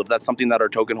proposal. If that's something that our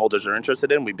token holders are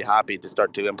interested in, we'd be happy to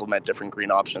start to implement different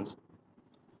green options.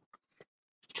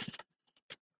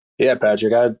 Yeah,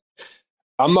 Patrick,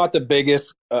 I'm not the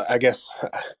biggest. I guess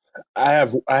I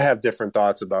have different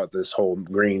thoughts about this whole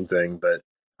green thing, but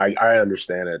I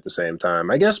understand it at the same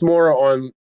time. I guess more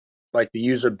on like the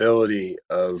usability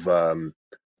of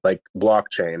like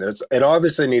blockchain. It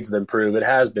obviously needs to improve. It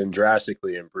has been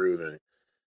drastically improving,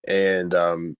 and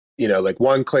like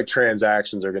one-click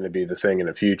transactions are going to be the thing in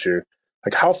the future.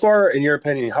 Like, how far, in your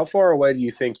opinion, how far away do you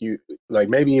think you, like,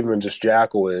 maybe even just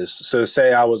Jackal is? So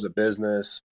say I was a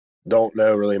business, don't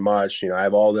know really much, I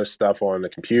have all this stuff on the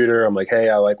computer. I'm like, hey,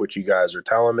 I like what you guys are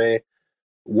telling me.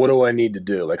 What do I need to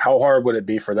do? Like, how hard would it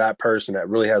be for that person that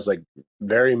really has like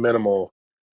very minimal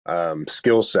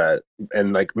skill set,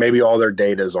 and like maybe all their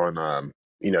data is on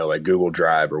like Google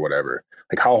Drive or whatever?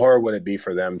 Like, how hard would it be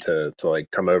for them to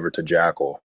like come over to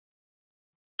Jackal?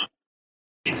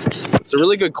 It's a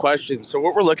really good question. So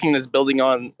what we're looking is building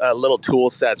on little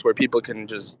tool sets where people can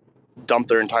just dump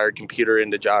their entire computer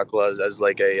into Jackal as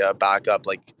like a backup.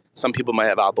 Like some people might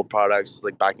have Apple products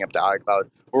like backing up to iCloud.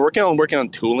 We're working on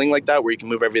tooling like that where you can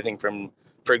move everything from,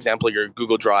 for example, your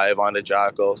Google Drive onto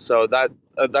Jackal. So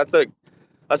that's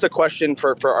a question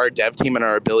for our dev team, and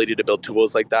our ability to build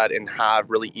tools like that and have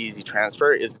really easy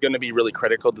transfer is going to be really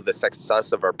critical to the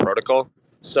success of our protocol.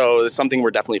 So it's something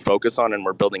we're definitely focused on and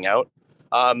we're building out.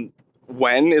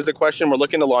 When is the question? We're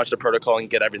looking to launch the protocol and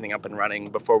get everything up and running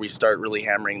before we start really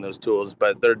hammering those tools,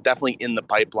 but they're definitely in the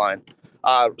pipeline.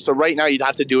 So right now you'd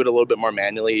have to do it a little bit more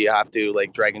manually. You have to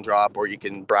like drag and drop, or you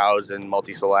can browse and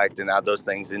multi-select and add those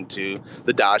things into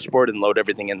the dashboard and load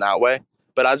everything in that way.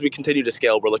 But as we continue to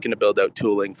scale, we're looking to build out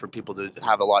tooling for people to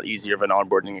have a lot easier of an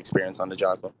onboarding experience on the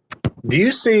Jackal. Do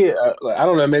you see, I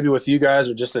don't know, maybe with you guys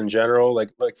or just in general,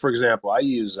 like for example, I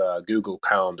use Google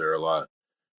Calendar a lot.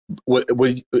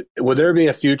 Would there be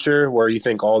a future where you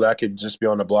think all that could just be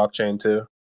on the blockchain too?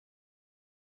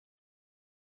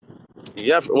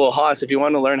 Yeah, well, Haas, if you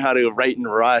want to learn how to write in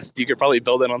Rust, you could probably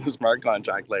build it on the smart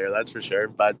contract layer, that's for sure.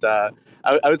 But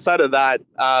outside of that,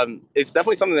 it's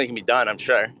definitely something that can be done, I'm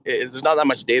sure. There's not that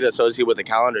much data associated with the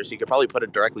calendar, so you could probably put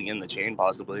it directly in the chain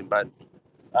possibly. But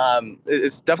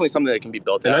it's definitely something that can be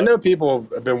built And out. I know people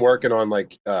have been working on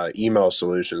like email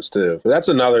solutions too. But that's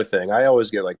another thing. I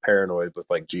always get like paranoid with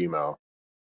like Gmail.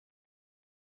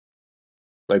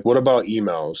 Like, what about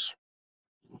emails?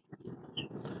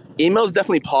 Email is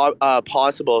definitely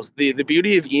possible. The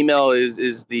beauty of email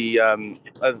is the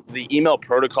email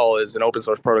protocol is an open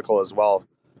source protocol as well.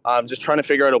 Just trying to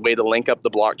figure out a way to link up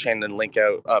the blockchain and link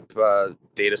up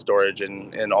data storage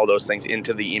and all those things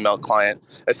into the email client.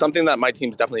 It's something that my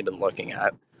team's definitely been looking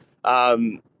at.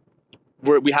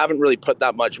 We haven't really put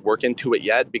that much work into it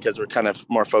yet because we're kind of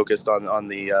more focused on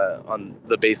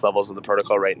the base levels of the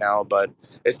protocol right now. But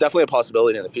it's definitely a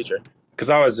possibility in the future. Because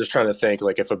I was just trying to think,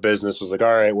 like, if a business was like,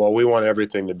 all right, well, we want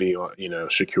everything to be,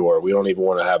 secure. We don't even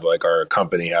want to have like our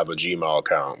company have a Gmail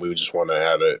account. We just want to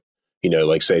have it,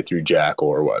 like say through Jackal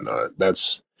or whatnot.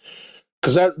 That's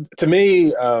because that to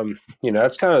me,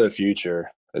 that's kind of the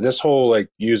future. This whole like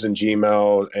using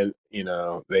Gmail and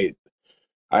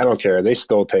I don't care. They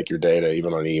still take your data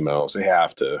even on emails. They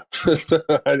have to.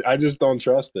 I just don't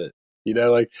trust it.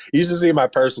 Like you used to see my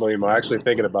personal email. Actually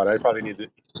thinking about it, I probably need to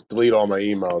delete all my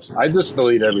emails. I just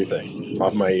delete everything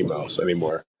off my emails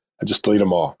anymore. I just delete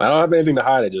them all. I don't have anything to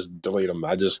hide. I just delete them.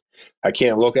 I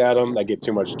can't look at them. I get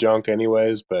too much junk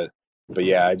anyways. But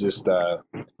yeah,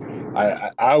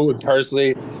 I would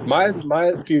personally, my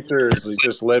future is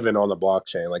just living on the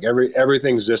blockchain. Like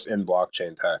everything's just in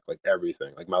blockchain tech. Like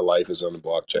everything. Like my life is on the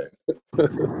blockchain.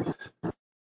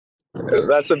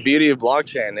 That's the beauty of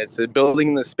blockchain. It's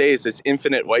building the space. It's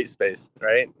infinite white space,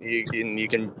 right? You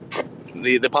can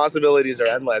the possibilities are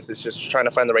endless. It's just trying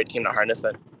to find the right team to harness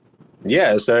it.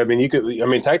 Yeah, so I mean,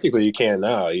 technically you can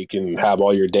now. You can have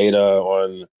all your data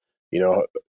on,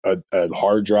 a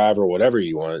hard drive or whatever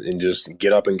you want, and just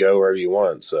get up and go wherever you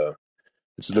want. So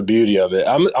it's the beauty of it.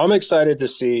 I'm excited to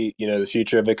see the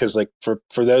future of it, because like for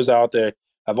those out there,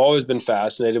 I've always been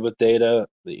fascinated with data.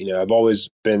 I've always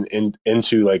been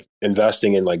into like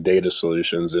investing in like data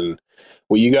solutions, and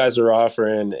what you guys are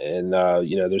offering, and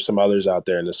there's some others out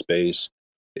there in the space.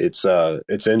 It's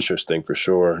interesting for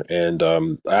sure. And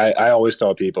I always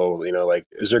tell people, like,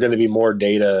 is there going to be more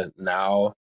data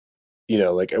now?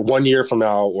 Like 1 year from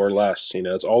now or less,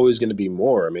 it's always going to be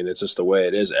more. I mean, it's just the way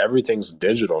it is. Everything's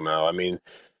digital now. I mean,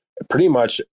 pretty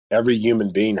much every human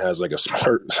being has like a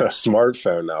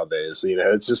smartphone nowadays.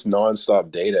 It's just nonstop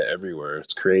data everywhere.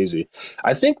 It's crazy.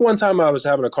 I think one time I was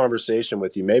having a conversation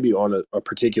with you, maybe on a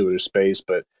particular space,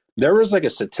 but there was like a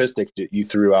statistic that you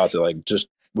threw out that like just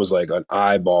was like an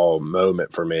eyeball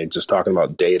moment for me, just talking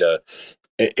about data.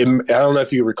 I don't know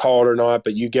if you recall it or not,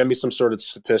 but you gave me some sort of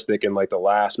statistic in like the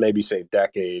last, maybe say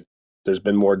decade. There's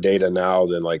been more data now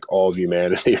than like all of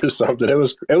humanity or something.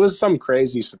 It was some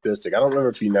crazy statistic. I don't remember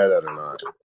if you know that or not.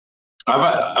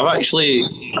 I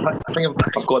think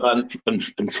I've got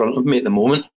that in front of me at the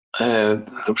moment. There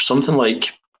was something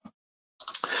like,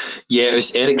 yeah, it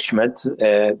was Eric Schmid.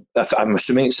 I'm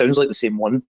assuming it sounds like the same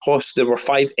one. Hoss, there were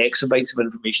 5 exabytes of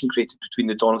information created between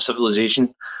the dawn of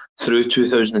civilization through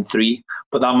 2003,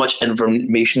 but that much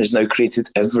information is now created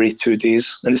every 2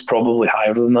 days, and it's probably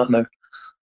higher than that now.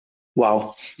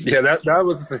 Wow. Yeah, that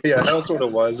was what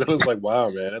it was. It was like, wow,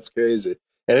 man, that's crazy.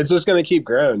 And it's just going to keep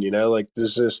growing, like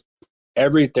there's just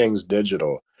everything's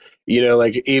digital.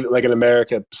 Like even like in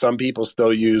America, some people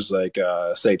still use like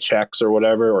say checks or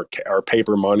whatever, or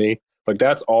paper money. Like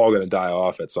that's all going to die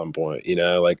off at some point.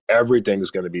 Like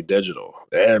everything's going to be digital.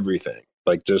 Everything.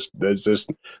 Like there's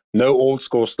just no old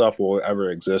school stuff will ever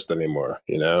exist anymore.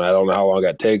 I don't know how long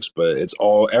that takes, but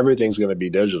everything's going to be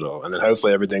digital, and then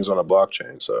hopefully everything's on a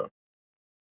blockchain. So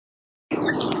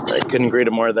I couldn't agree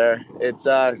to more there. It's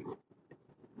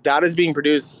data is being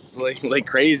produced like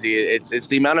crazy. It's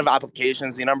the amount of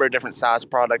applications, the number of different SaaS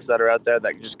products that are out there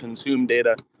that just consume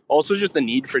data. Also, just the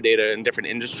need for data in different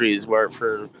industries, where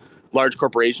for large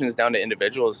corporations down to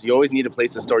individuals, you always need a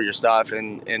place to store your stuff.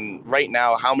 And right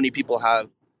now, how many people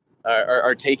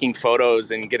are taking photos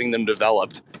and getting them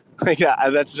developed? Like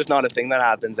that's just not a thing that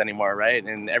happens anymore, right?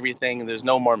 And everything, there's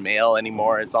no more mail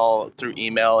anymore. It's all through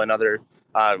email and other.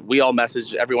 We all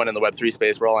message everyone in the Web3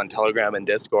 space. We're all on Telegram and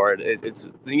Discord. It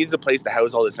needs a place to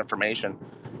house all this information.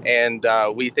 And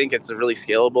we think it's a really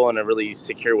scalable and a really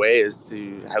secure way is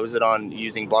to house it on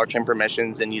using blockchain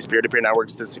permissions and use peer-to-peer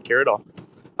networks to secure it all.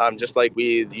 Just like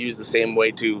we use the same way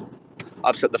to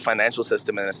upset the financial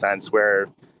system in a sense, where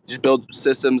you just build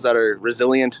systems that are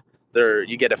resilient.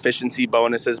 You get efficiency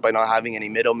bonuses by not having any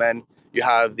middlemen. You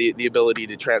have the ability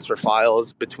to transfer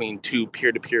files between 2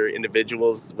 peer-to-peer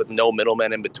individuals with no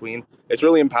middlemen in between. It's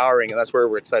really empowering, and that's where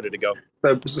we're excited to go.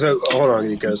 So hold on,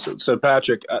 Nico. So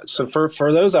Patrick, so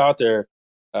for those out there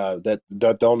that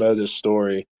don't know this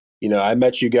story, I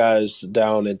met you guys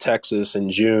down in Texas in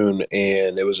June,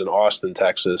 and it was in Austin,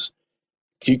 Texas.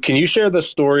 Can you share the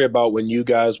story about when you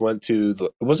guys went to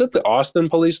was it the Austin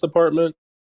Police Department?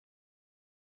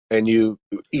 And you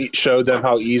showed them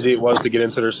how easy it was to get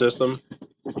into their system?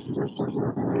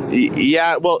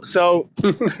 Yeah, well, so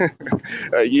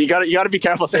you got to be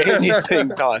careful saying these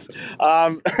things, Toss.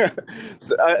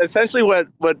 So, essentially, what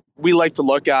we like to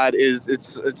look at is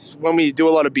it's when we do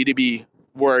a lot of B2B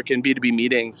work and B2B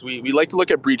meetings, we like to look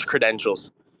at breach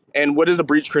credentials. And what is a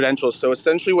breach credential? So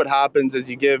essentially, what happens is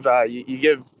you give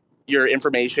your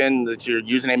information, that's your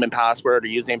username and password, or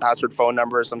username, password, phone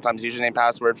number, sometimes username,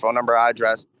 password, phone number,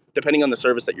 address, depending on the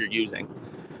service that you're using.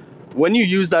 When you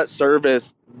use that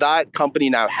service, that company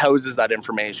now houses that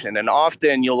information. And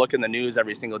often you'll look in the news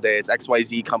every single day, it's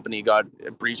XYZ company got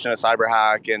breached in a cyber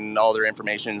hack and all their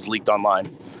information is leaked online.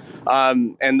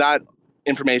 And that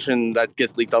information that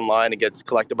gets leaked online, it gets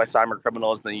collected by cyber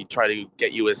criminals, and then you try to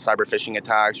get you with cyber phishing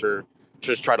attacks, or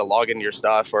just try to log into your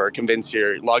stuff, or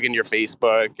log into your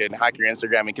Facebook and hack your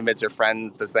Instagram and convince your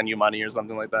friends to send you money or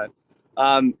something like that.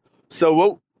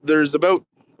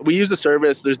 We use the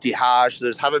service, there's Dehash,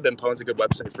 there's Haven't Been Pwned's a good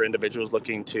website for individuals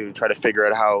looking to try to figure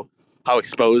out how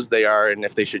exposed they are and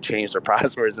if they should change their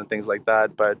passwords and things like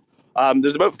that. But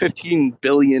there's about 15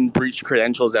 billion breach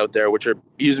credentials out there, which are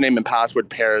username and password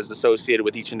pairs associated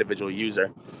with each individual user.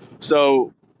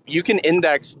 So you can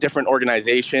index different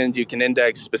organizations, you can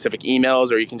index specific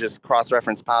emails, or you can just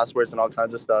cross-reference passwords and all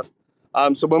kinds of stuff.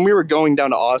 So when we were going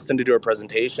down to Austin to do a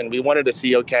presentation, we wanted to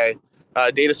see,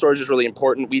 data storage is really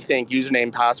important. We think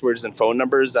username, passwords, and phone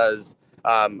numbers as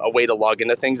a way to log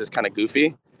into things is kind of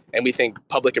goofy. And we think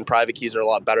public and private keys are a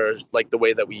lot better, like the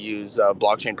way that we use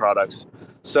blockchain products.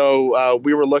 So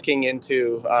we were looking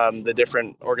into the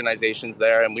different organizations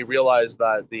there, and we realized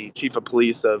that the chief of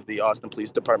police of the Austin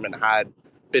Police Department had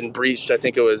been breached. I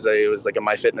think it was like a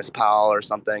MyFitnessPal or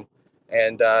something,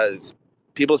 and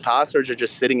people's passwords are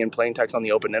just sitting in plain text on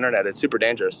the open internet. It's super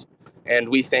dangerous, and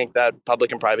we think that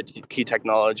public and private key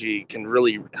technology can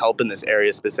really help in this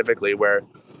area specifically, where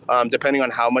depending on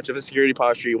how much of a security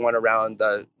posture you want around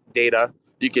the data,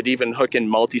 you could even hook in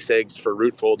multi-sigs for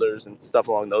root folders and stuff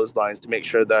along those lines to make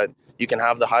sure that you can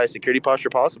have the highest security posture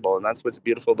possible. And that's what's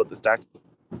beautiful about this tech.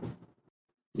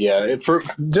 Yeah,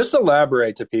 just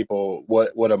elaborate to people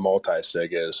what a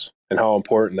multi-sig is and how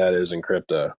important that is in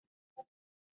crypto.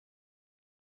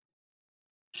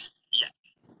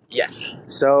 Yes.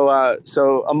 So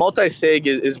a multi-sig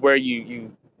is where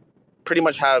you pretty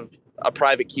much have a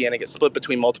private key and it gets split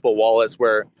between multiple wallets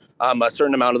where a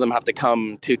certain amount of them have to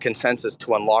come to consensus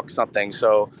to unlock something.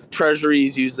 So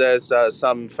treasuries use this,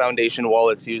 some foundation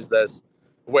wallets use this,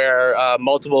 where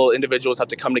multiple individuals have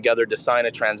to come together to sign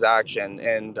a transaction.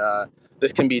 And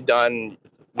this can be done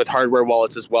with hardware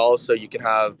wallets as well. So you can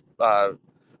have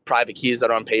private keys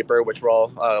that are on paper, which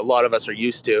a lot of us are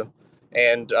used to.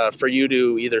 And for you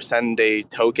to either send a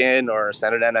token or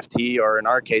send an NFT, or in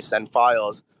our case, send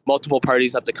files, multiple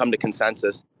parties have to come to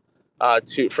consensus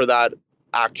for that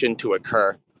action to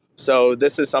occur. So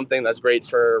this is something that's great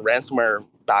for ransomware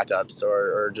backups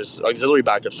or just auxiliary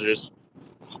backups, or just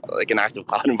like an active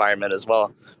cloud environment as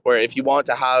well, where if you want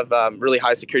to have really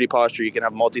high security posture, you can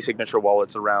have multi-signature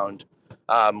wallets around,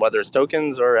 whether it's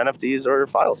tokens or NFTs or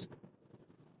files.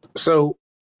 So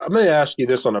I'm going to ask you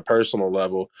this on a personal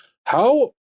level.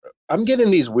 How I'm getting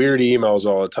these weird emails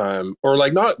all the time, or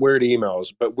like not weird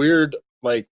emails, but weird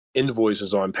like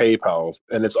invoices on PayPal,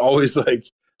 and it's always like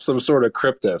some sort of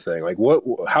crypto thing. Like what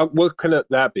can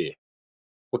that be?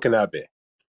 What can that be,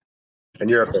 in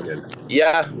your opinion?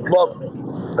 Yeah, well,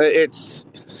 it's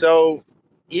so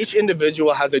each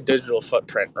individual has a digital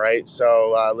footprint, right?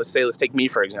 So let's take me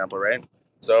for example, right?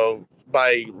 So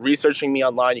by researching me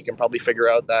online, you can probably figure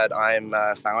out that I'm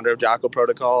a founder of Jackal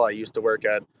Protocol. I used to work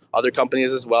at other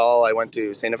companies as well. I went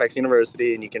to St. FX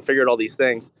University, and you can figure out all these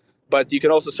things. But you can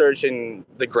also search in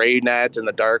the gray net and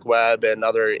the dark web and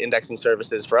other indexing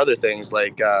services for other things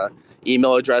like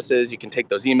email addresses. You can take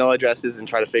those email addresses and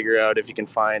try to figure out if you can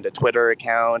find a Twitter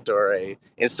account or a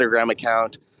Instagram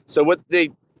account. So what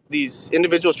these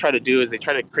individuals try to do is they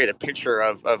try to create a picture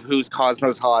of who's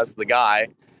Cosmos Haas, the guy,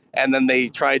 and then they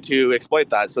try to exploit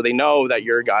that. So they know that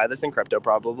you're a guy that's in crypto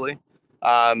probably,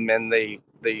 and they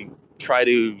try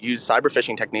to use cyber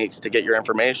phishing techniques to get your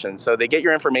information. So they get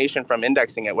your information from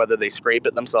indexing it, whether they scrape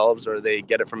it themselves or they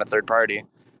get it from a third party.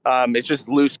 It's just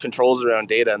loose controls around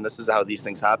data, and this is how these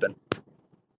things happen.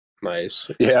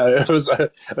 Nice. Yeah, it was.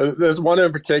 There's one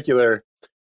in particular.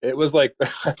 It was like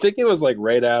I think it was like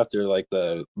right after like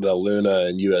the Luna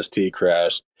and UST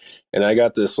crashed, and I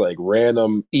got this like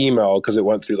random email because it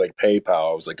went through like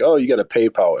PayPal. I was like, "Oh, you got a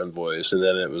PayPal invoice," and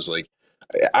then it was like,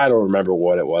 I don't remember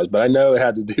what it was, but I know it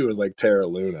had to do with like Terra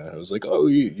Luna. I was like, "Oh,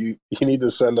 you need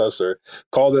to send us or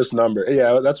call this number."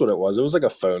 Yeah, that's what it was. It was like a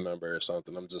phone number or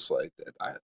something. I'm just like,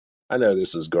 I know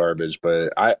this is garbage,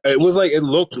 but it was like it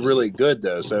looked really good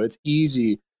though, so it's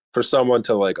easy for someone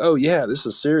to like, oh yeah, this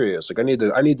is serious. Like I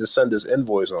need to send this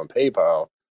invoice on PayPal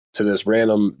to this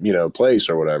random, place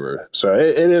or whatever. So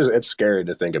it's scary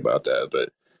to think about that. But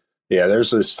yeah,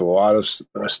 there's just a lot of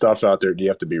stuff out there you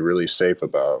have to be really safe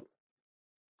about.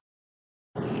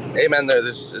 Hey man,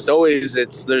 there's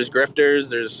grifters,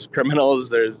 there's criminals,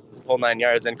 there's this whole nine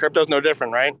yards, and crypto's no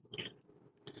different, right?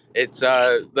 It's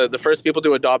the first people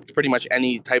to adopt pretty much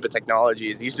any type of technology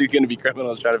is usually going to be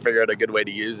criminals trying to figure out a good way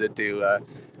to use it to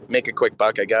make a quick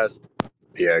buck, I guess.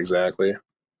 Yeah, exactly,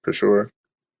 for sure.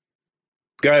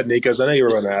 Go ahead, Nikos. I know you were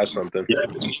going to ask something. Yeah.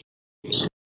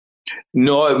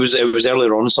 No, it was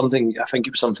earlier on something. I think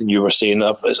it was something you were saying.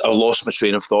 I've lost my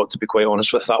train of thought, to be quite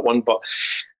honest with that one. But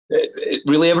it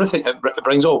really everything it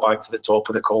brings all back to the top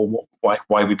of the call.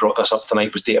 Why we brought this up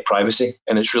tonight was data privacy,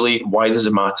 and it's really why does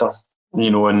it matter?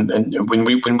 And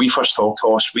when we first talked,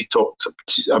 Hoss, we talked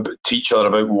to each other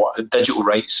about what digital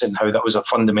rights and how that was a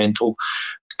fundamental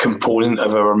component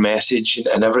of our message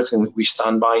and everything that we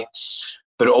stand by.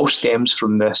 But it all stems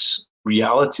from this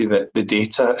reality that the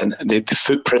data and the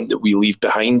footprint that we leave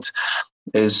behind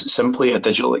is simply a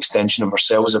digital extension of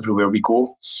ourselves everywhere we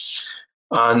go.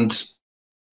 And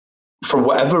for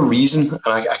whatever reason,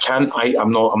 and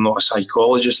I'm not a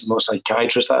psychologist, I'm not a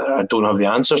psychiatrist, I don't have the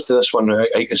answers to this one.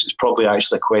 It's probably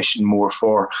actually a question more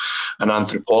for an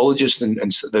anthropologist,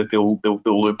 and so they'll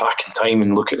look back in time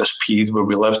and look at this period where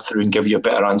we lived through and give you a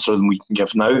better answer than we can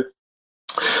give now.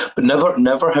 But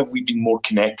never have we been more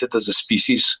connected as a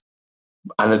species,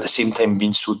 and at the same time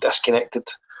been so disconnected.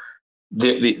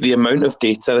 the amount of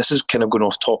data, this is kind of going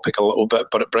off topic a little bit,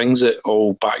 but it brings it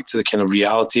all back to the kind of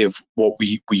reality of what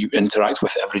we interact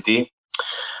with every day.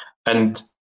 And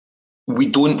we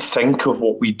don't think of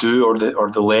what we do or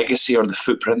the legacy or the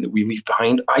footprint that we leave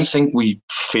behind. I think we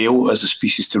fail as a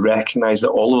species to recognize that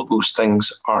all of those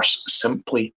things are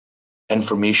simply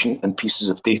information and pieces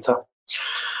of data.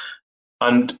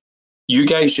 And you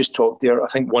guys just talked there. I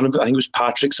think it was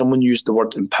Patrick, someone used the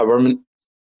word empowerment,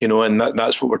 and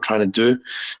that's what we're trying to do.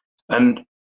 And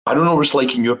I don't know what it's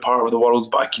like in your part of the world,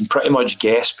 but I can pretty much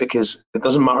guess, because it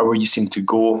doesn't matter where you seem to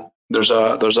go. There's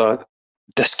a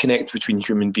disconnect between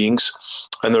human beings,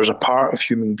 and there's a part of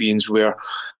human beings where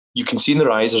you can see in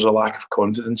their eyes there's a lack of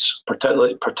confidence,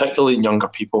 particularly in younger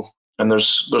people. And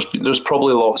there's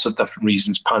probably lots of different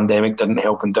reasons. Pandemic didn't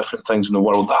help, and different things in the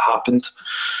world that happened.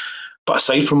 But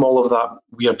aside from all of that,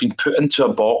 we are being put into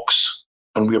a box,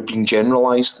 and we are being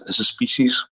generalized as a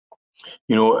species.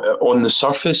 On the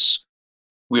surface,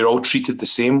 we're all treated the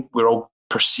same. We're all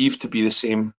perceived to be the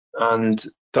same. And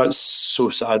that's so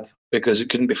sad, because it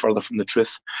couldn't be further from the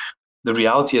truth. The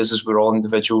reality is we're all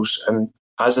individuals, and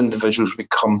as individuals we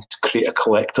come to create a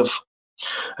collective.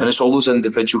 And it's all those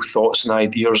individual thoughts and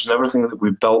ideas and everything that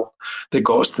we've built that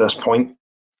got us to this point.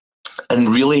 And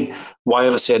really, why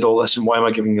have I said all this, and why am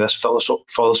I giving you this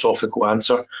philosophical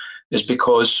answer? Is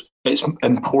because it's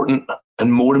important,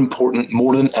 and more important,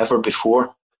 more than ever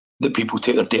before, that people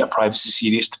take their data privacy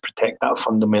serious to protect that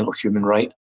fundamental human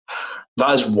right.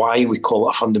 That is why we call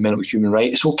it a fundamental human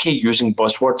right. It's okay using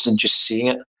buzzwords and just saying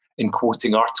it and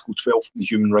quoting Article 12 from the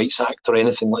Human Rights Act or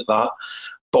anything like that.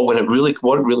 But what it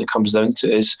really comes down to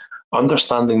is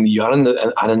understanding that you are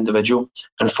an individual,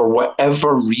 and for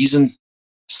whatever reason,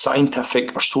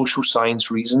 scientific or social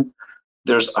science reason,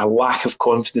 there's a lack of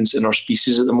confidence in our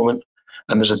species at the moment,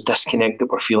 and there's a disconnect that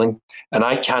we're feeling. And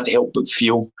I can't help but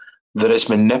feel that it's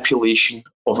manipulation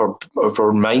of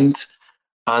our mind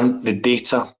and the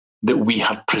data that we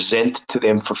have presented to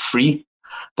them for free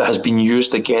that has been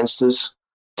used against us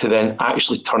to then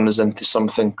actually turn us into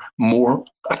something more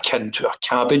akin to a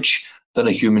cabbage than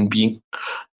a human being.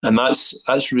 And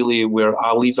that's really where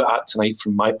I'll leave it at tonight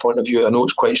from my point of view. I know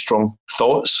it's quite strong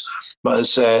thoughts, but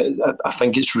I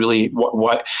think it's really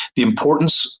why the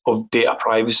importance of data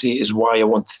privacy is why I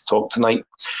wanted to talk tonight.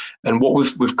 And what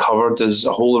we've covered is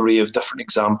a whole array of different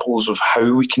examples of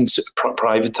how we can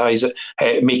privatize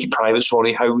it, make it private,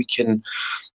 how we can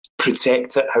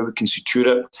protect it, how we can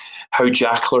secure it, how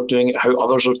Jackal are doing it, how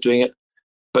others are doing it.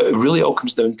 But it really all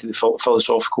comes down to the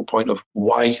philosophical point of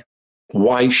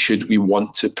why should we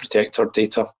want to protect our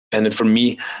data? And for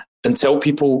me, until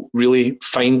people really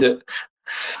find it,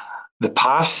 the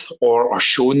path or are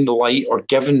shown the light or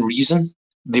given reason,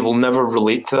 they will never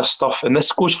relate to this stuff. And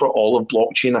this goes for all of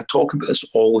blockchain. I talk about this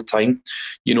all the time.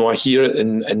 I hear it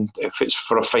in if it's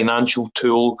for a financial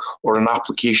tool or an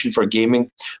application for gaming,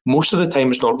 most of the time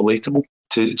it's not relatable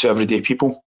to everyday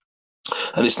people.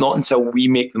 And it's not until we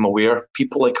make them aware,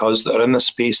 people like us that are in this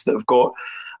space that have got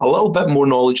a little bit more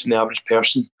knowledge than the average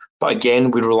person. But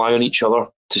again, we rely on each other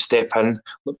to step in.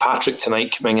 Patrick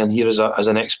tonight coming in here as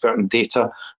an expert in data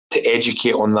to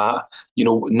educate on that.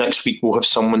 Next week we'll have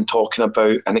someone talking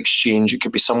about an exchange. It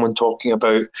could be someone talking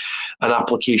about an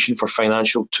application for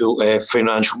financial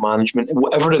management.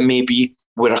 Whatever it may be,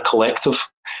 we're a collective.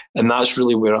 And that's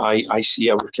really where I see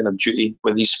our kind of duty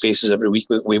with these spaces every week.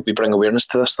 We bring awareness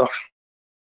to this stuff.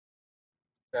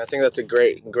 I think that's a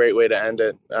great way to end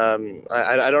it.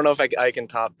 I don't know if I can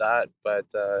top that, but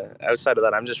outside of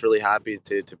that, I'm just really happy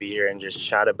to be here and just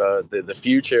chat about the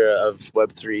future of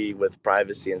Web3 with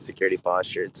privacy and security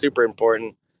posture. It's super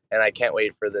important, and I can't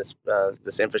wait for this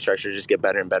infrastructure to just get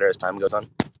better and better as time goes on.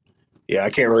 Yeah, I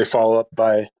can't really follow up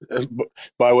by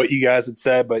what you guys had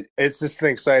said, but it's just an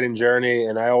exciting journey,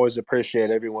 and I always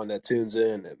appreciate everyone that tunes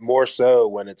in, more so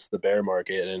when it's the bear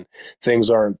market and things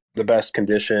aren't the best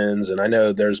conditions. And I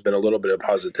know there's been a little bit of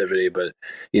positivity, but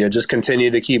just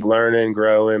continue to keep learning,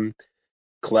 growing,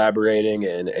 collaborating,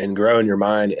 and growing your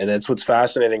mind. And that's what's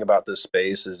fascinating about this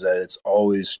space, is that it's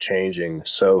always changing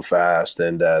so fast,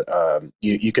 and that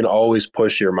you can always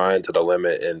push your mind to the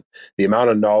limit. And the amount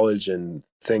of knowledge and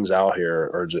things out here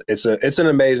are just, it's an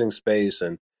amazing space.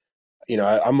 And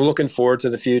I'm looking forward to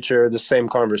the future. The same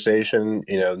conversation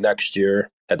next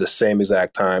year at the same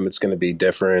exact time, it's going to be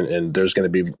different, and there's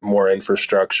going to be more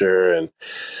infrastructure, and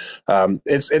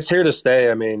it's here to stay.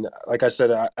 I mean, like I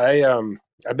said,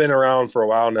 I've been around for a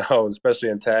while now, especially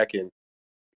in tech, and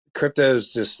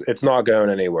crypto's it's not going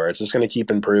anywhere. It's just going to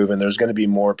keep improving. There's going to be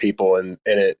more people in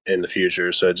it in the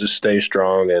future. So just stay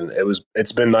strong. And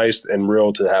it's been nice and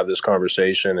real to have this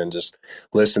conversation and just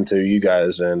listen to you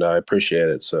guys. And I appreciate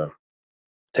it. So.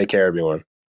 Take care, everyone.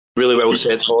 Really well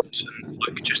said, Horace. And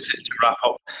look, just to wrap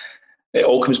up, it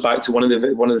all comes back to one of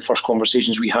the first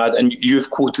conversations we had, and you've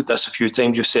quoted this a few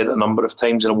times. You've said it a number of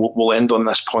times, and we'll end on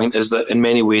this point: is that in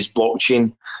many ways,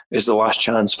 blockchain is the last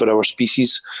chance for our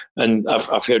species. And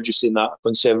I've heard you saying that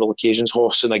on several occasions,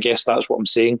 Hoss, and I guess that's what I'm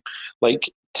saying. Like,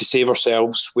 to save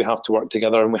ourselves, we have to work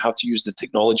together, and we have to use the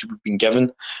technology we've been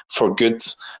given for good,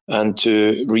 and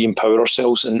to re-empower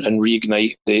ourselves and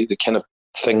reignite the kind of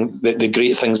thing, the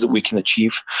great things that we can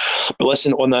achieve. But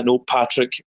listen, on that note,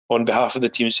 Patrick, on behalf of the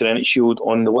team at Serenity Shield,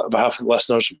 on the behalf of the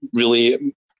listeners,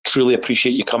 really, truly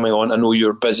appreciate you coming on. I know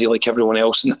you're busy like everyone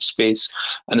else in this space,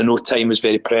 and I know time is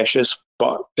very precious,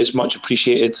 but it's much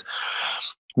appreciated.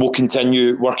 We'll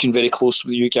continue working very close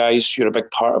with you guys. You're a big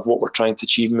part of what we're trying to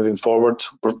achieve moving forward.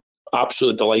 We're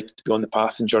absolutely delighted to be on the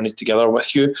path and journey together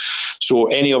with you. So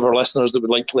any of our listeners that would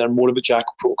like to learn more about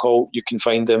Jackal Protocol, you can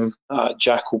find them at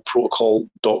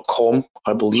jackalprotocol.com,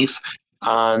 I believe.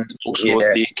 And also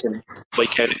they can,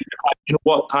 like, you know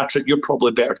what, Patrick, you're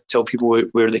probably better to tell people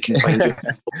where they can find you.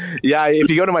 Yeah, if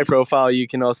you go to my profile, you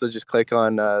can also just click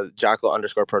on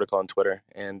Jackal_protocol on Twitter,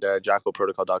 and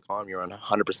jackalprotocol.com. You're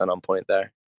 100% on point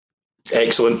there.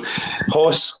 Excellent.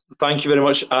 Hoss, thank you very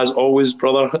much as always,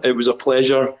 brother. It was a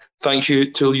pleasure. Thank you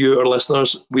to you, our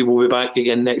listeners. We will be back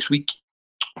again next week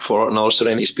for another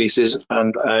Serenity Spaces,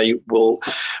 and I will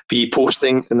be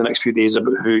posting in the next few days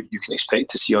about who you can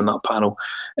expect to see on that panel.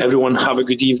 Everyone, have a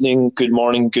good evening, good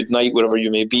morning, good night, wherever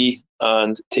you may be,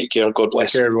 and take care. God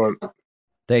bless. Take care, everyone.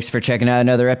 Thanks for checking out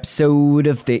another episode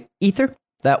of The Ether.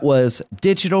 That was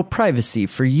Digital Privacy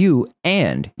for You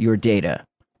and Your Data.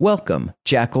 Welcome,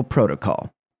 Jackal Protocol.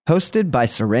 Hosted by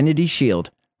Serenity Shield.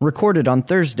 Recorded on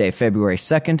Thursday, February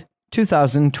 2nd,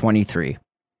 2023.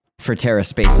 For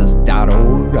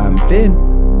TerraSpaces.org, I'm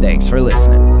Finn. Thanks for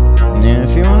listening. And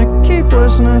if you want to keep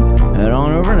listening, head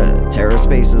on over to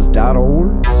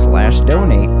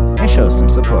TerraSpaces.org/donate and show some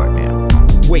support, man.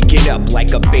 Waking up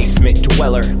like a basement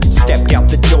dweller. Stepped out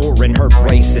the door and heard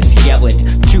racists yelling.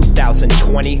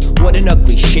 2020, what an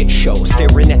ugly shit show.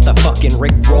 Staring at the fucking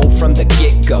Rickroll from the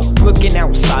get-go. Looking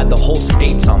outside, the whole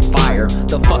state's on fire.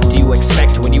 The fuck do you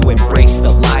expect when you embrace the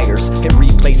liars and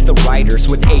replace the writers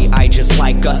with AI just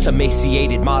like us?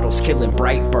 Emaciated models killing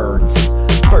bright birds.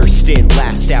 First in,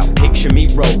 last out, picture me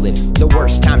rolling. The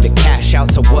worst time to cash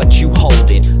out, so what you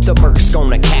holding? The Merc's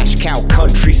gonna cash cow,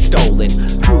 country stolen.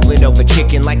 Drooling over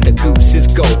chicken like the goose is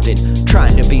golden.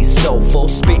 Trying to be soulful,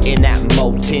 spitting that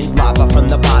molten lava from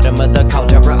the bottom of the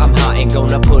caldera. I'm hot and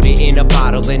gonna put it in a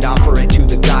bottle and offer it to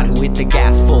the god who hit the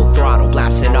gas full throttle,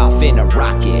 blasting off in a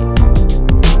rocket.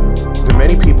 The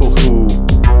many people who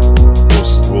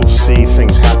will see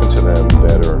things happen to them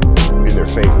that are in their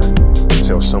favor.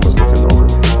 Say, oh, someone's looking over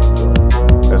me.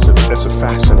 So that's a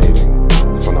fascinating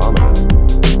phenomenon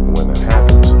when that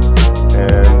happens.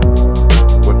 And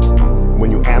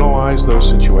when you analyze those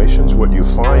situations, what you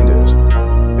find is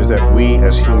that we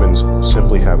as humans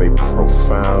simply have a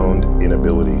profound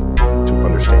inability to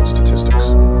understand statistics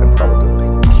and probability.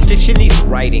 Stitching these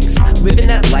writings, living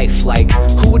that life like,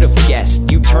 who would have guessed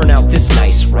you'd turn out this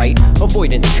nice, right?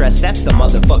 Avoiding stress, that's the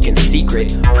motherfucking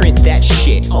secret. Print that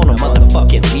shit on a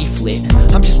motherfucking leaflet.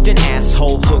 I'm just an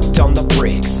asshole hooked on the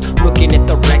bricks. Looking at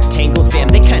the rectangles, damn,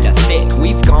 they kinda thick.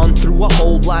 We've gone through a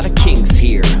whole lot of kings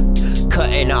here.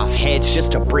 Cutting off heads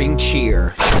just to bring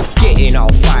cheer. Getting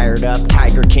all fired up,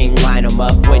 Tiger King, line 'em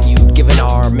up. When you give an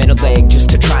arm and a leg just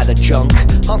to try the junk.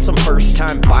 On some first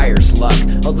time buyer's luck.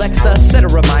 Alexa, set a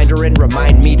reminder and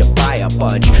remind me to buy a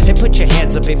bunch. And put your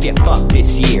hands up if you fuck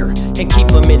this year. And keep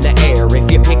them in the air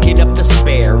if you're picking up the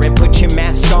spare. And put your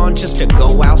mask on just to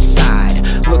go outside.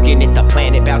 Looking at the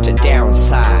planet about to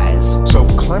downsize. So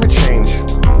climate change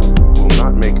will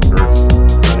not make Earth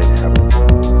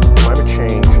uninhabitable. Climate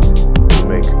change will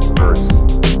make Earth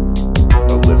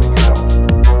a living hell.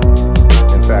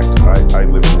 In fact, I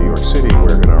live in New York City,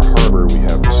 where in our harbor we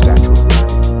have the Statue of Liberty.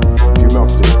 If you melt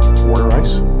the water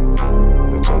ice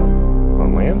that's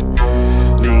on land,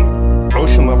 the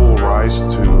ocean level will rise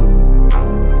to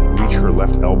reach her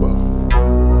left elbow.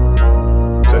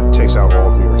 That takes out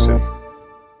all of New York City.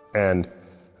 And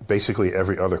basically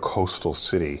every other coastal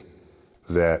city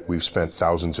that we've spent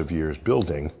thousands of years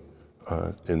building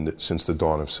since the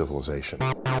dawn of civilization.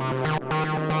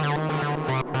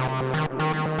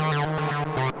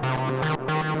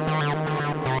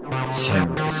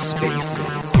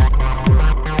 TerraSpaces.